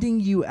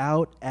sending you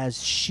out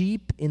as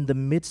sheep in the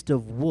midst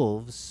of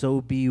wolves,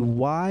 so be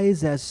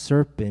wise as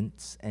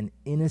serpents and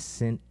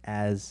innocent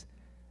as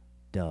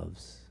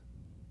doves.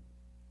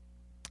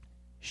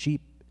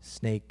 Sheep,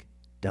 snake,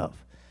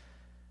 dove.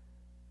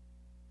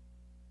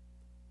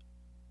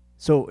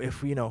 So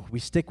if we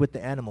stick with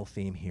the animal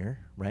theme here,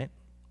 right?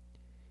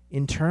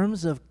 In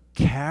terms of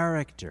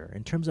character,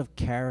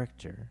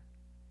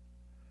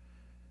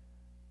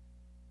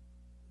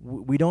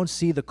 we don't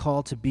see the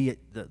call to be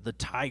the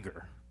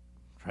tiger,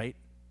 right?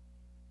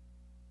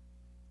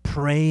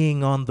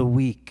 Preying on the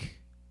weak.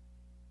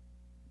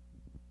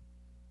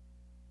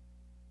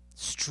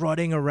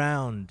 Strutting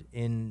around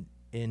in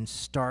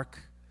stark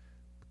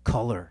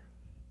color,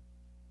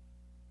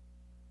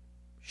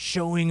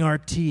 showing our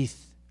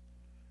teeth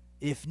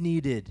if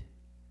needed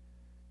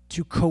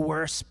to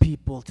coerce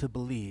people to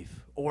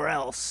believe, or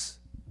else.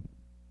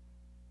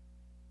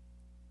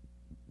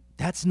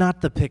 That's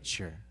not the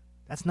picture.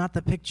 That's not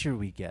the picture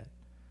we get.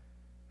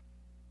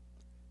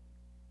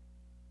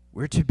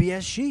 We're to be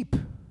as sheep.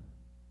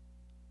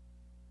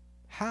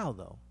 How,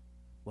 though?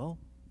 Well,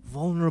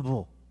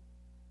 vulnerable,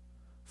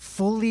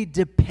 fully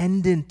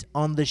dependent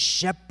on the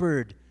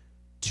shepherd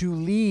to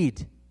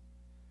lead,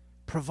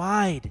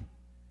 provide,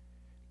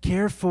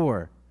 care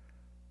for,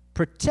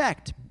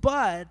 protect,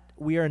 but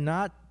we are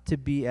not to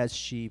be as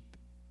sheep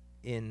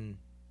in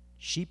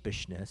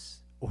sheepishness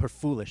or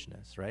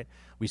foolishness, right?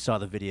 We saw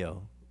the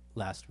video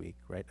last week,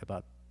 right,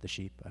 about the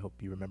sheep. I hope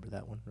you remember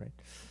that one, right?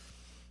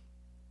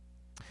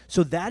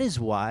 So that is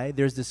why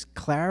there's this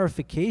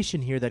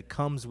clarification here that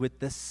comes with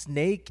the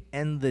snake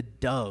and the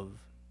dove.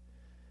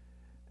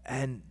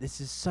 And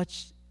this is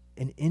such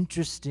an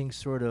interesting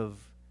sort of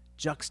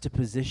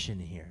juxtaposition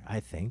here, I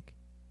think.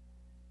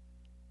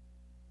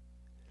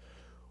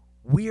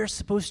 We are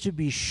supposed to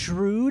be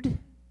shrewd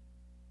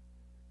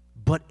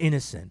but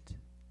innocent.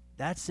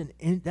 That's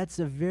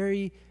a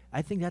very,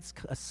 I think that's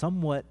a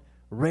somewhat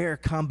rare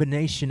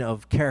combination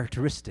of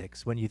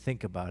characteristics when you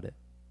think about it.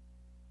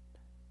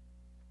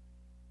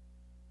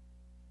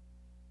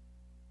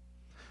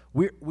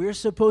 We're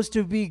supposed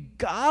to be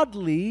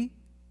godly,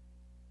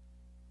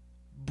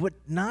 but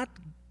not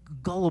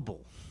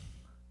gullible.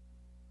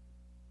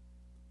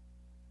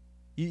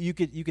 You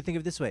could think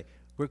of it this way.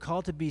 We're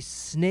called to be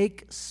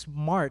snake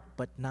smart,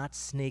 but not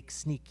snake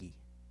sneaky,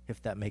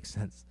 if that makes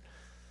sense.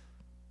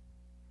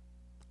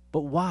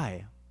 But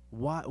why?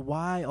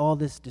 Why all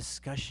this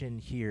discussion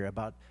here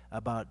about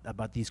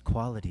these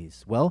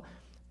qualities? Well,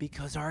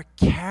 because our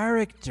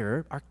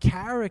character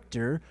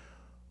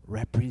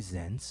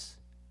represents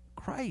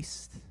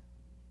Christ.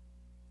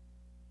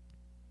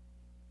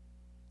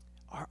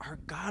 Our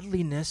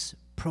godliness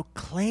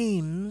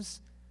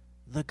proclaims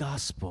the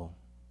gospel.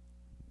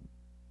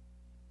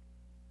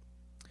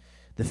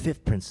 The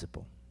fifth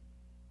principle.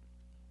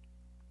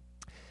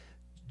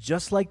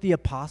 Just like the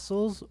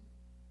apostles,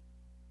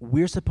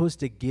 we're supposed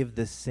to give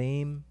the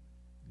same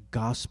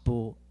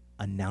gospel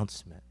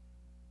announcement.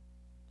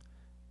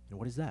 And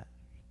what is that?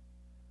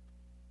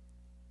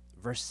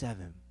 Verse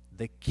 7.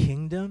 The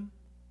kingdom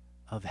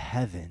of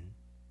heaven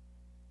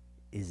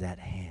is at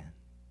hand.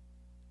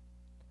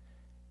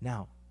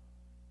 Now,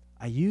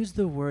 I use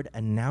the word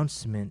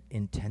announcement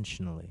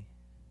intentionally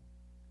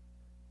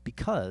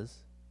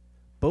because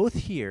both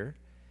here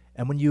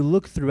and when you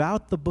look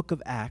throughout the book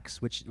of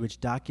Acts, which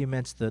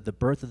documents the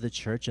birth of the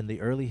church and the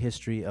early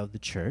history of the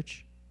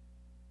church,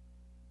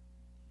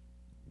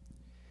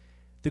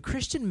 the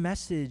Christian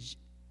message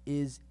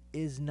is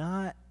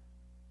not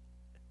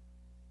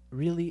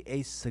really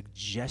a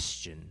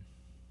suggestion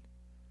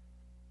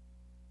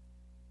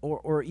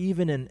or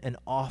even an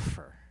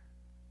offer.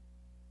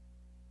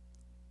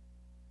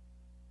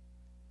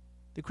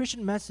 The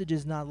Christian message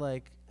is not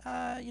like,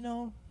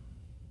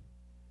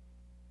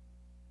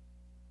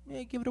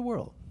 give it a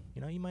whirl.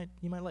 You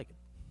might like it.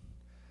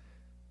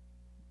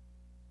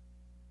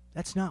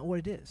 That's not what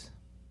it is.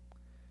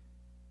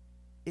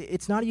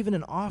 It's not even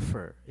an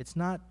offer. It's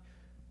not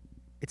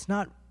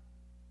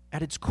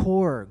at its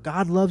core.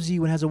 God loves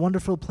you and has a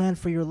wonderful plan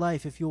for your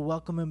life if you'll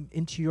welcome him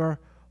into your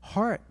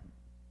heart.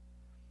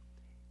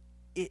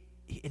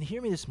 And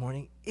hear me this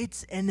morning,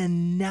 it's an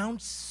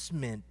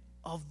announcement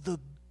of the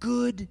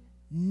good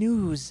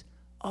news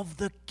of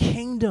the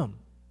kingdom.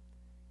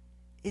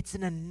 It's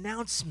an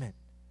announcement.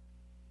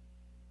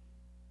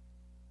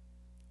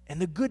 And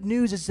the good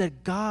news is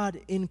that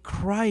God in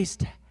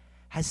Christ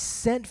has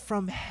sent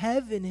from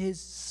heaven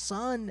his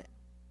Son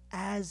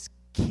as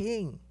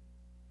King.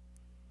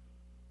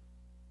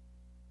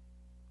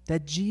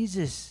 That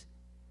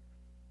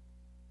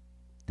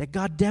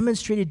God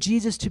demonstrated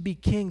Jesus to be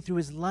King through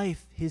his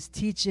life, his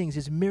teachings,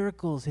 his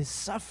miracles, his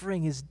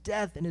suffering, his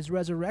death, and his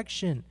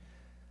resurrection.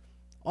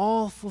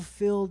 All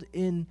fulfilled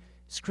in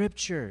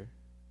Scripture.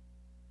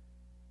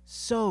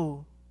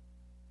 So,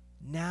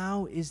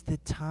 now is the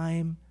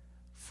time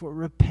for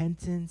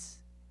repentance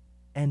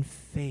and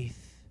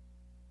faith.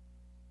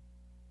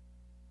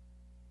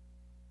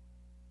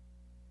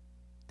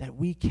 That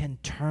we can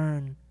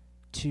turn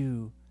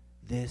to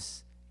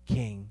this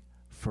King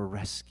for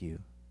rescue.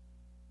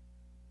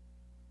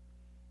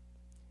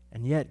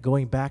 And yet,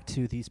 going back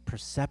to these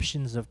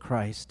perceptions of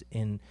Christ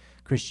in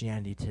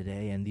Christianity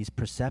today and these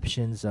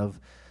perceptions of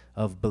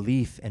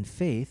belief and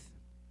faith,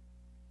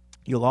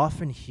 you'll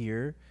often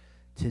hear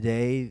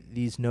today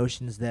these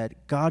notions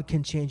that God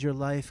can change your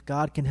life,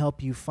 God can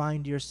help you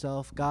find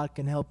yourself, God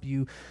can help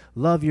you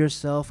love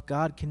yourself,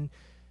 God can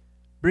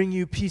bring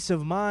you peace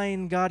of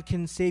mind, God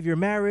can save your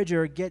marriage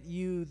or get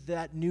you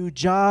that new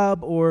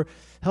job or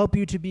help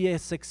you to be a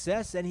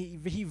success, and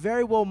he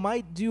very well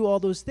might do all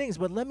those things.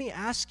 But let me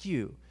ask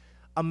you,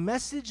 a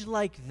message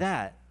like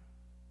that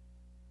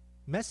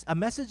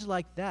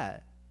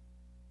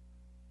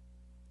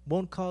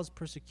won't cause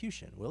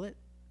persecution, will it?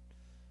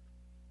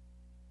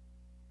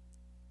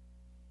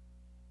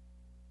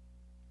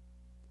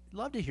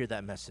 love to hear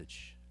that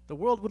message. The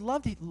world would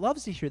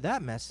loves to hear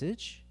that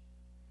message.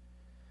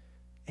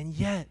 And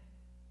yet,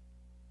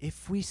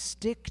 if we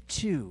stick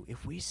to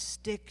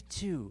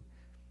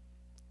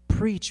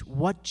preach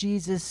what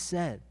Jesus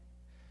said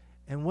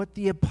and what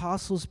the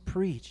apostles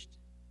preached,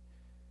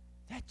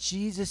 that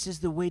Jesus is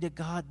the way to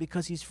God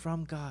because he's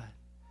from God,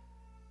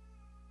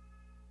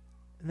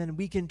 and then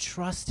we can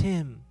trust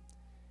him,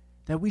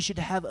 that we should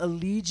have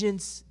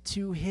allegiance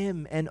to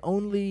him and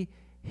only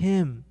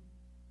him,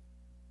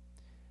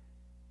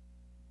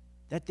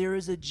 that there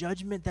is a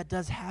judgment that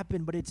does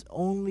happen, but it's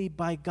only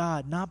by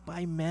God, not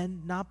by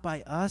men, not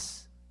by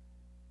us.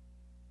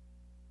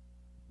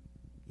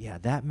 Yeah,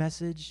 that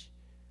message,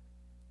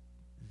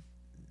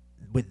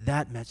 with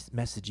that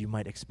message, you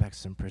might expect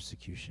some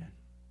persecution.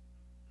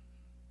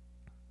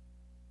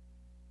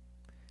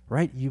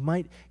 Right? You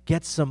might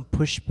get some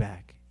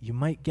pushback. You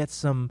might catch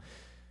some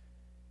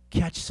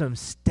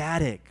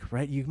static,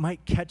 right? You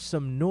might catch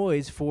some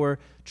noise for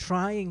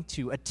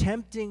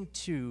attempting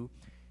to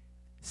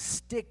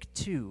stick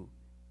to,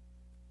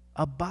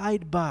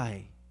 abide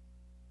by,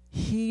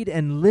 heed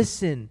and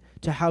listen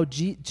to how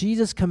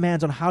Jesus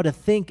commands on how to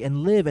think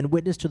and live and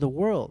witness to the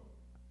world.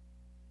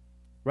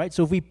 Right?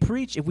 So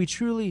if we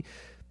truly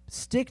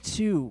stick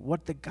to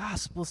what the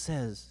gospel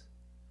says,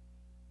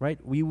 right?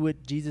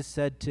 Jesus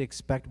said to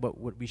expect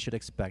what we should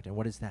expect. And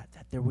what is that?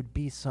 That there would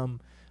be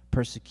some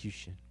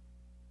persecution.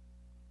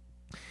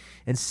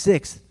 And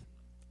sixth,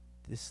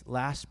 this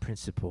last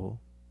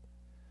principle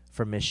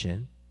for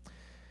mission,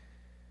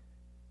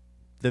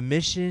 the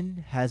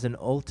mission has an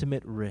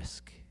ultimate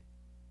risk,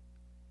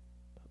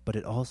 but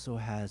it also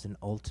has an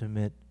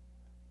ultimate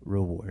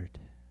reward.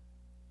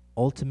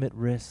 Ultimate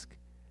risk,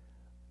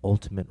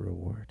 ultimate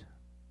reward.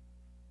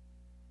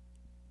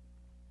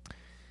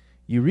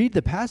 You read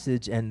the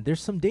passage and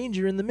there's some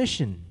danger in the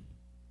mission.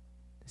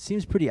 It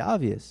seems pretty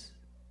obvious.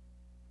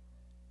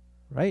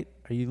 Right?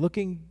 Are you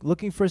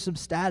looking for some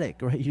static,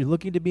 right? You're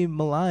looking to be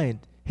maligned,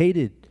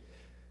 hated,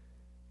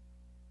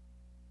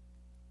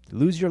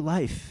 lose your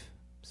life.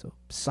 So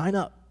sign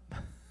up.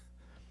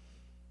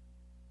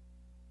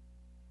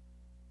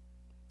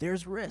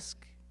 There's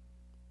risk.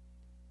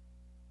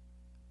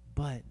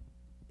 But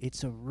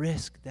it's a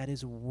risk that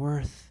is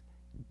worth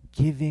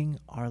giving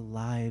our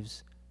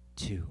lives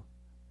to.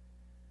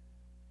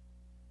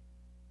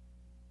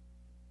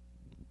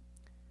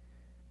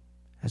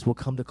 As we'll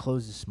come to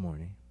close this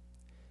morning,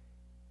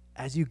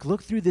 as you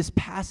look through this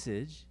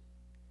passage,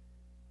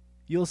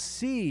 you'll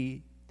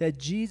see that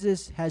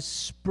Jesus has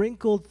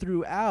sprinkled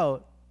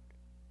throughout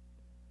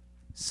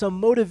some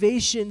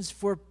motivations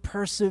for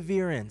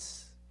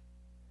perseverance.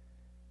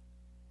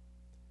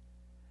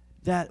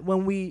 That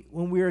when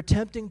we're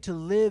attempting to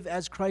live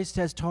as Christ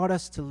has taught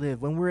us to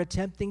live, when we're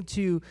attempting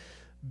to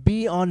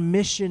be on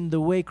mission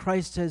the way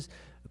Christ has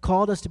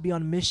called us to be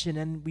on mission,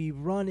 and we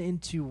run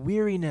into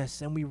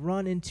weariness, and we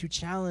run into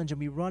challenge, and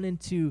we run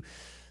into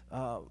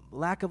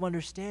lack of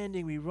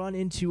understanding, we run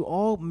into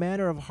all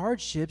manner of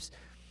hardships,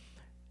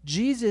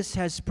 Jesus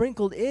has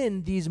sprinkled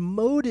in these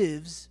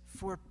motives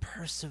for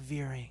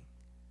persevering,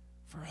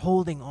 for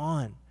holding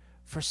on,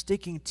 for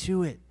sticking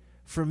to it,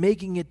 for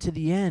making it to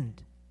the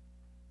end.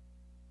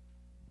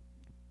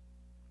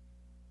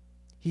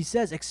 He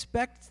says,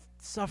 expect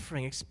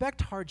suffering,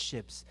 expect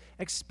hardships,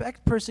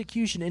 expect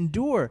persecution,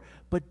 endure,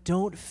 but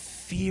don't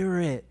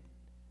fear it.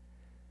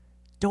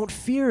 Don't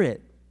fear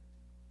it.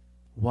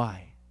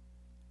 Why?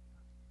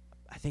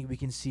 I think we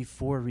can see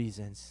 4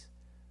 reasons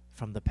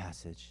from the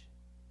passage.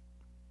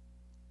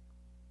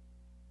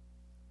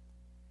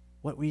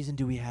 What reason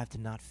do we have to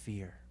not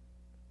fear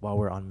while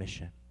we're on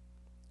mission?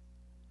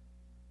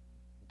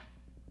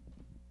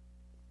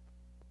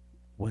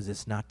 Was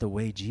this not the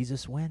way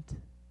Jesus went?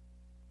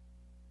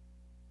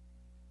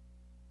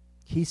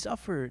 He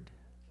suffered.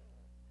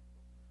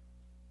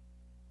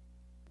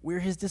 We're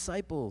his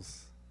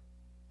disciples.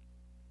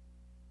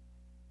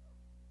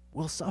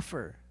 We'll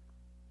suffer.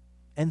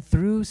 And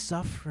through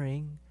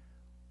suffering,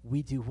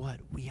 we do what?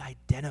 We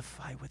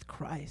identify with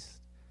Christ.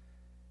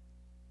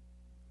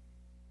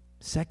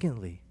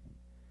 Secondly,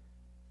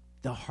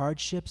 the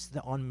hardships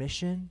on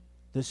mission,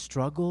 the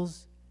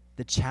struggles,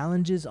 the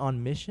challenges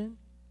on mission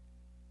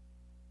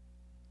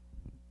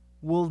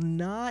will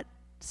not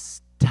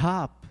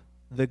stop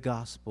the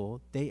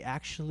gospel. They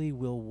actually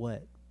will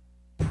what?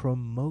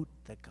 Promote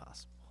the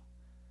gospel.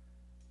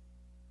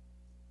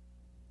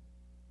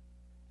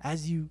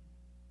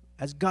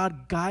 As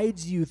God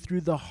guides you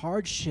through the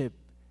hardship,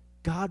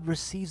 God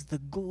receives the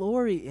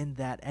glory in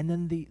that, and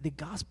then the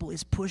gospel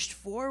is pushed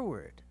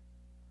forward.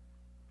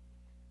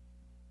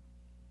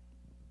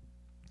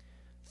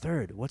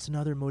 Third, what's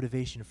another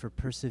motivation for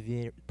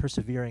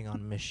persevering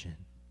on mission?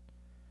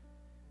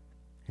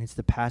 And it's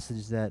the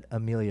passage that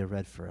Amelia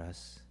read for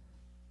us.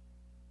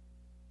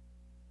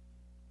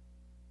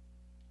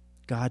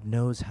 God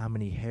knows how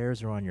many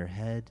hairs are on your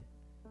head.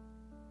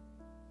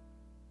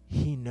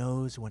 He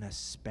knows when a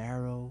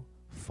sparrow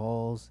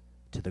falls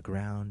to the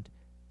ground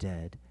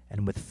dead.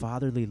 And with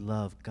fatherly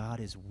love, God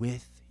is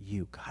with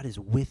you. God is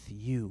with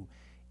you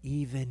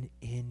even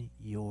in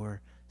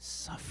your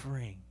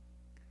suffering.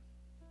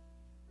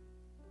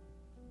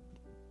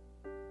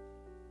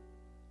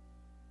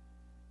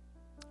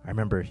 I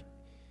remember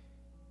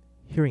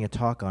hearing a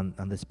talk on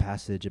this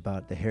passage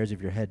about the hairs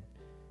of your head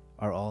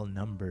are all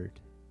numbered.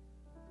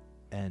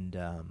 And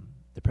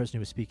the person who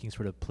was speaking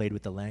sort of played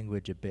with the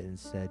language a bit and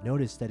said,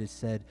 notice that it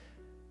said,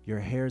 your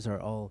hairs are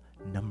all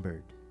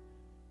numbered.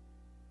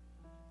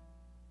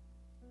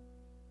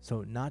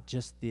 So not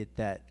just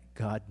that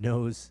God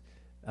knows,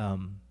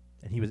 and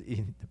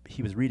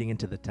he was reading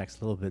into the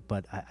text a little bit,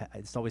 but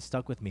it's always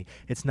stuck with me.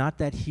 It's not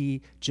that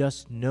he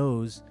just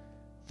knows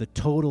the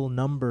total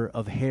number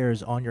of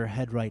hairs on your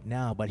head right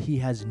now, but he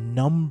has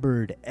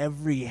numbered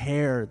every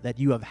hair that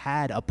you have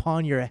had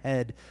upon your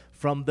head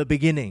from the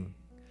beginning.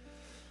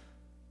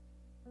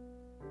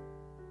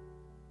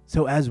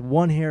 So as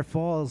one hair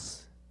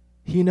falls,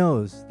 he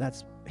knows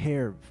that's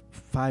hair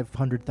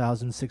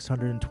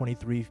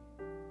 500,623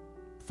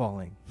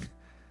 falling.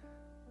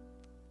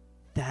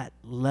 That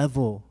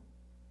level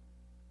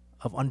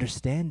of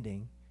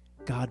understanding,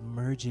 God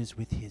merges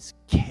with his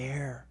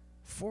care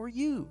for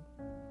you.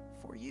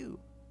 For you.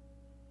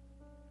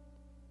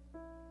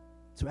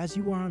 So as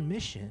you are on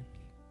mission,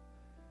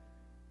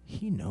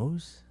 he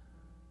knows.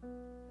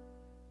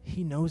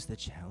 He knows the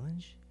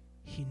challenge.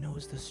 He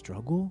knows the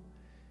struggle.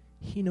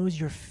 He knows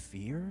your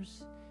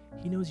fears.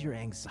 He knows your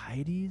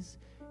anxieties.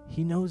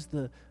 He knows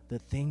the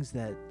things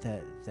that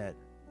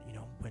you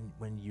know,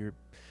 when you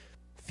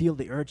feel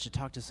the urge to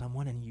talk to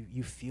someone and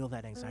you feel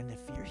that anxiety and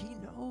that fear, he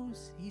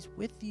knows. He's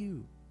with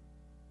you.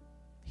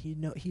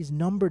 He's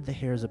numbered the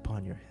hairs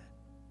upon your head.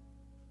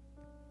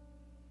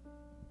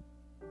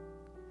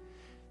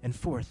 And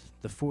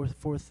the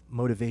fourth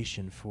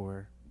motivation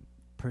for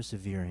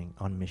persevering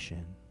on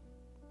mission,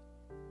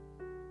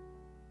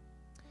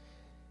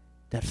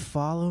 that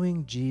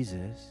following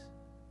Jesus,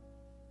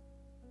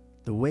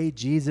 the way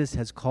Jesus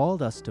has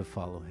called us to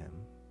follow him,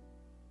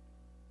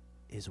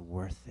 is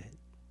worth it.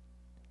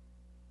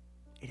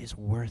 It is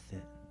worth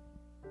it.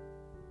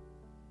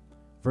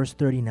 Verse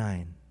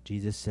 39,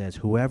 Jesus says,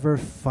 whoever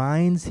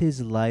finds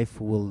his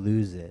life will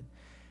lose it,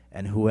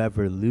 and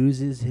whoever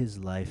loses his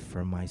life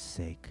for my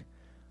sake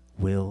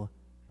will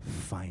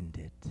find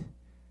it.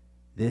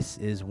 This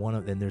is one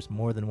of, and there's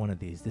more than one of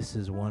these. This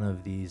is one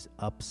of these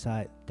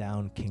upside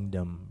down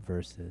kingdom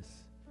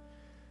verses.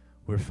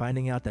 We're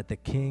finding out that the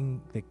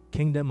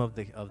kingdom of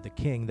the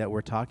king that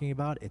we're talking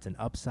about, it's an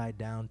upside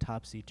down,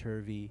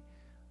 topsy-turvy,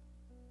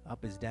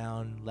 up is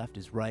down, left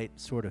is right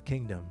sort of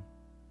kingdom.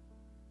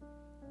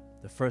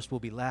 The first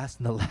will be last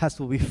and the last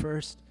will be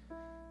first.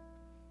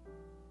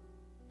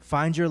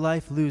 Find your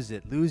life, lose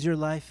it. Lose your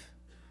life,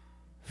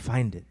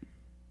 find it.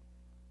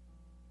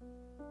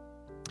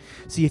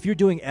 See, if you're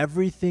doing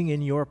everything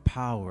in your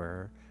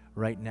power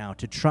right now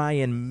to try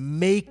and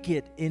make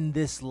it in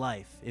this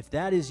life, if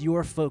that is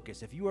your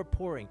focus, if you are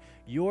pouring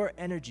your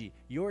energy,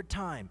 your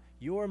time,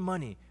 your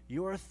money,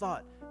 your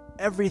thought,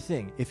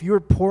 everything, if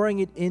you're pouring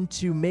it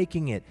into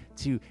making it,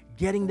 to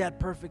getting that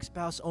perfect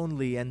spouse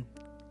only, and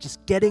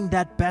just getting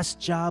that best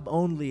job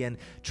only, and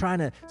trying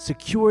to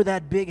secure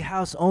that big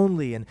house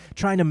only, and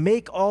trying to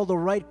make all the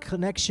right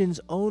connections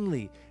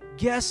only,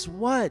 guess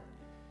what?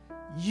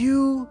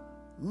 You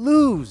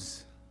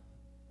lose.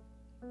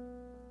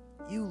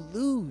 You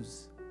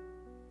lose.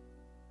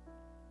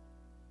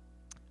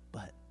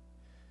 But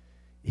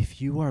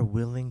if you are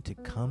willing to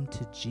come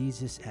to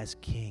Jesus as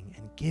King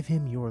and give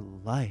him your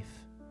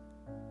life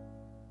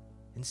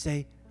and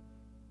say,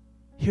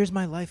 here's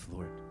my life,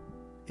 Lord.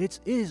 It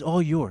is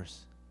all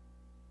yours.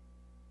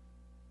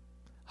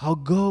 I'll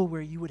go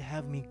where you would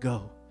have me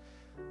go.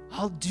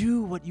 I'll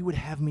do what you would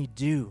have me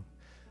do.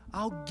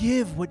 I'll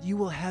give what you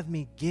will have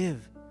me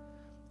give.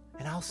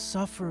 And I'll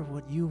suffer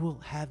what you will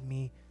have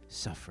me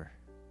suffer.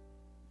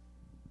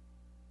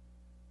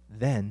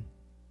 Then,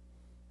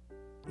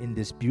 in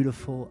this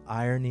beautiful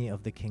irony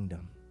of the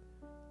kingdom,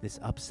 this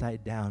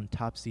upside down,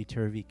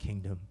 topsy-turvy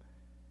kingdom,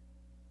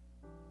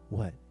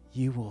 what?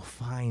 You will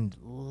find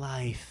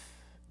life.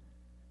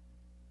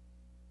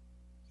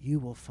 You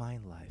will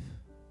find life,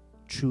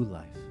 true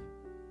life,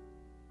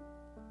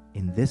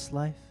 in this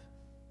life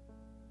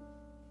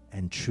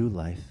and true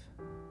life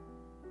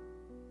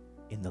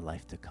in the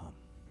life to come.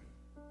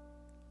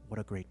 What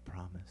a great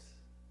promise.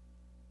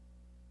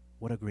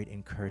 What a great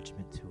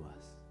encouragement to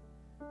us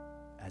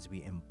as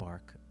we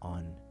embark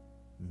on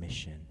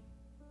mission.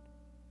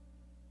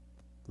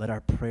 Let our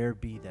prayer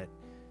be that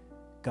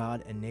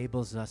God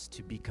enables us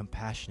to be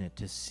compassionate,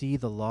 to see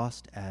the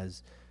lost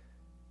as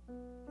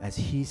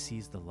he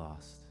sees the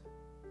lost,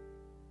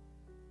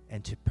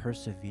 and to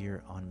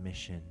persevere on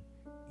mission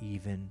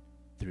even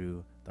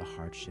through the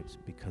hardships,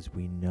 because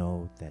we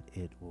know that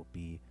it will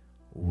be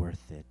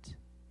worth it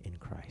in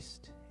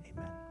Christ.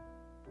 Amen.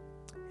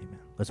 Amen.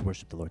 Let's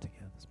worship the Lord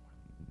together this morning.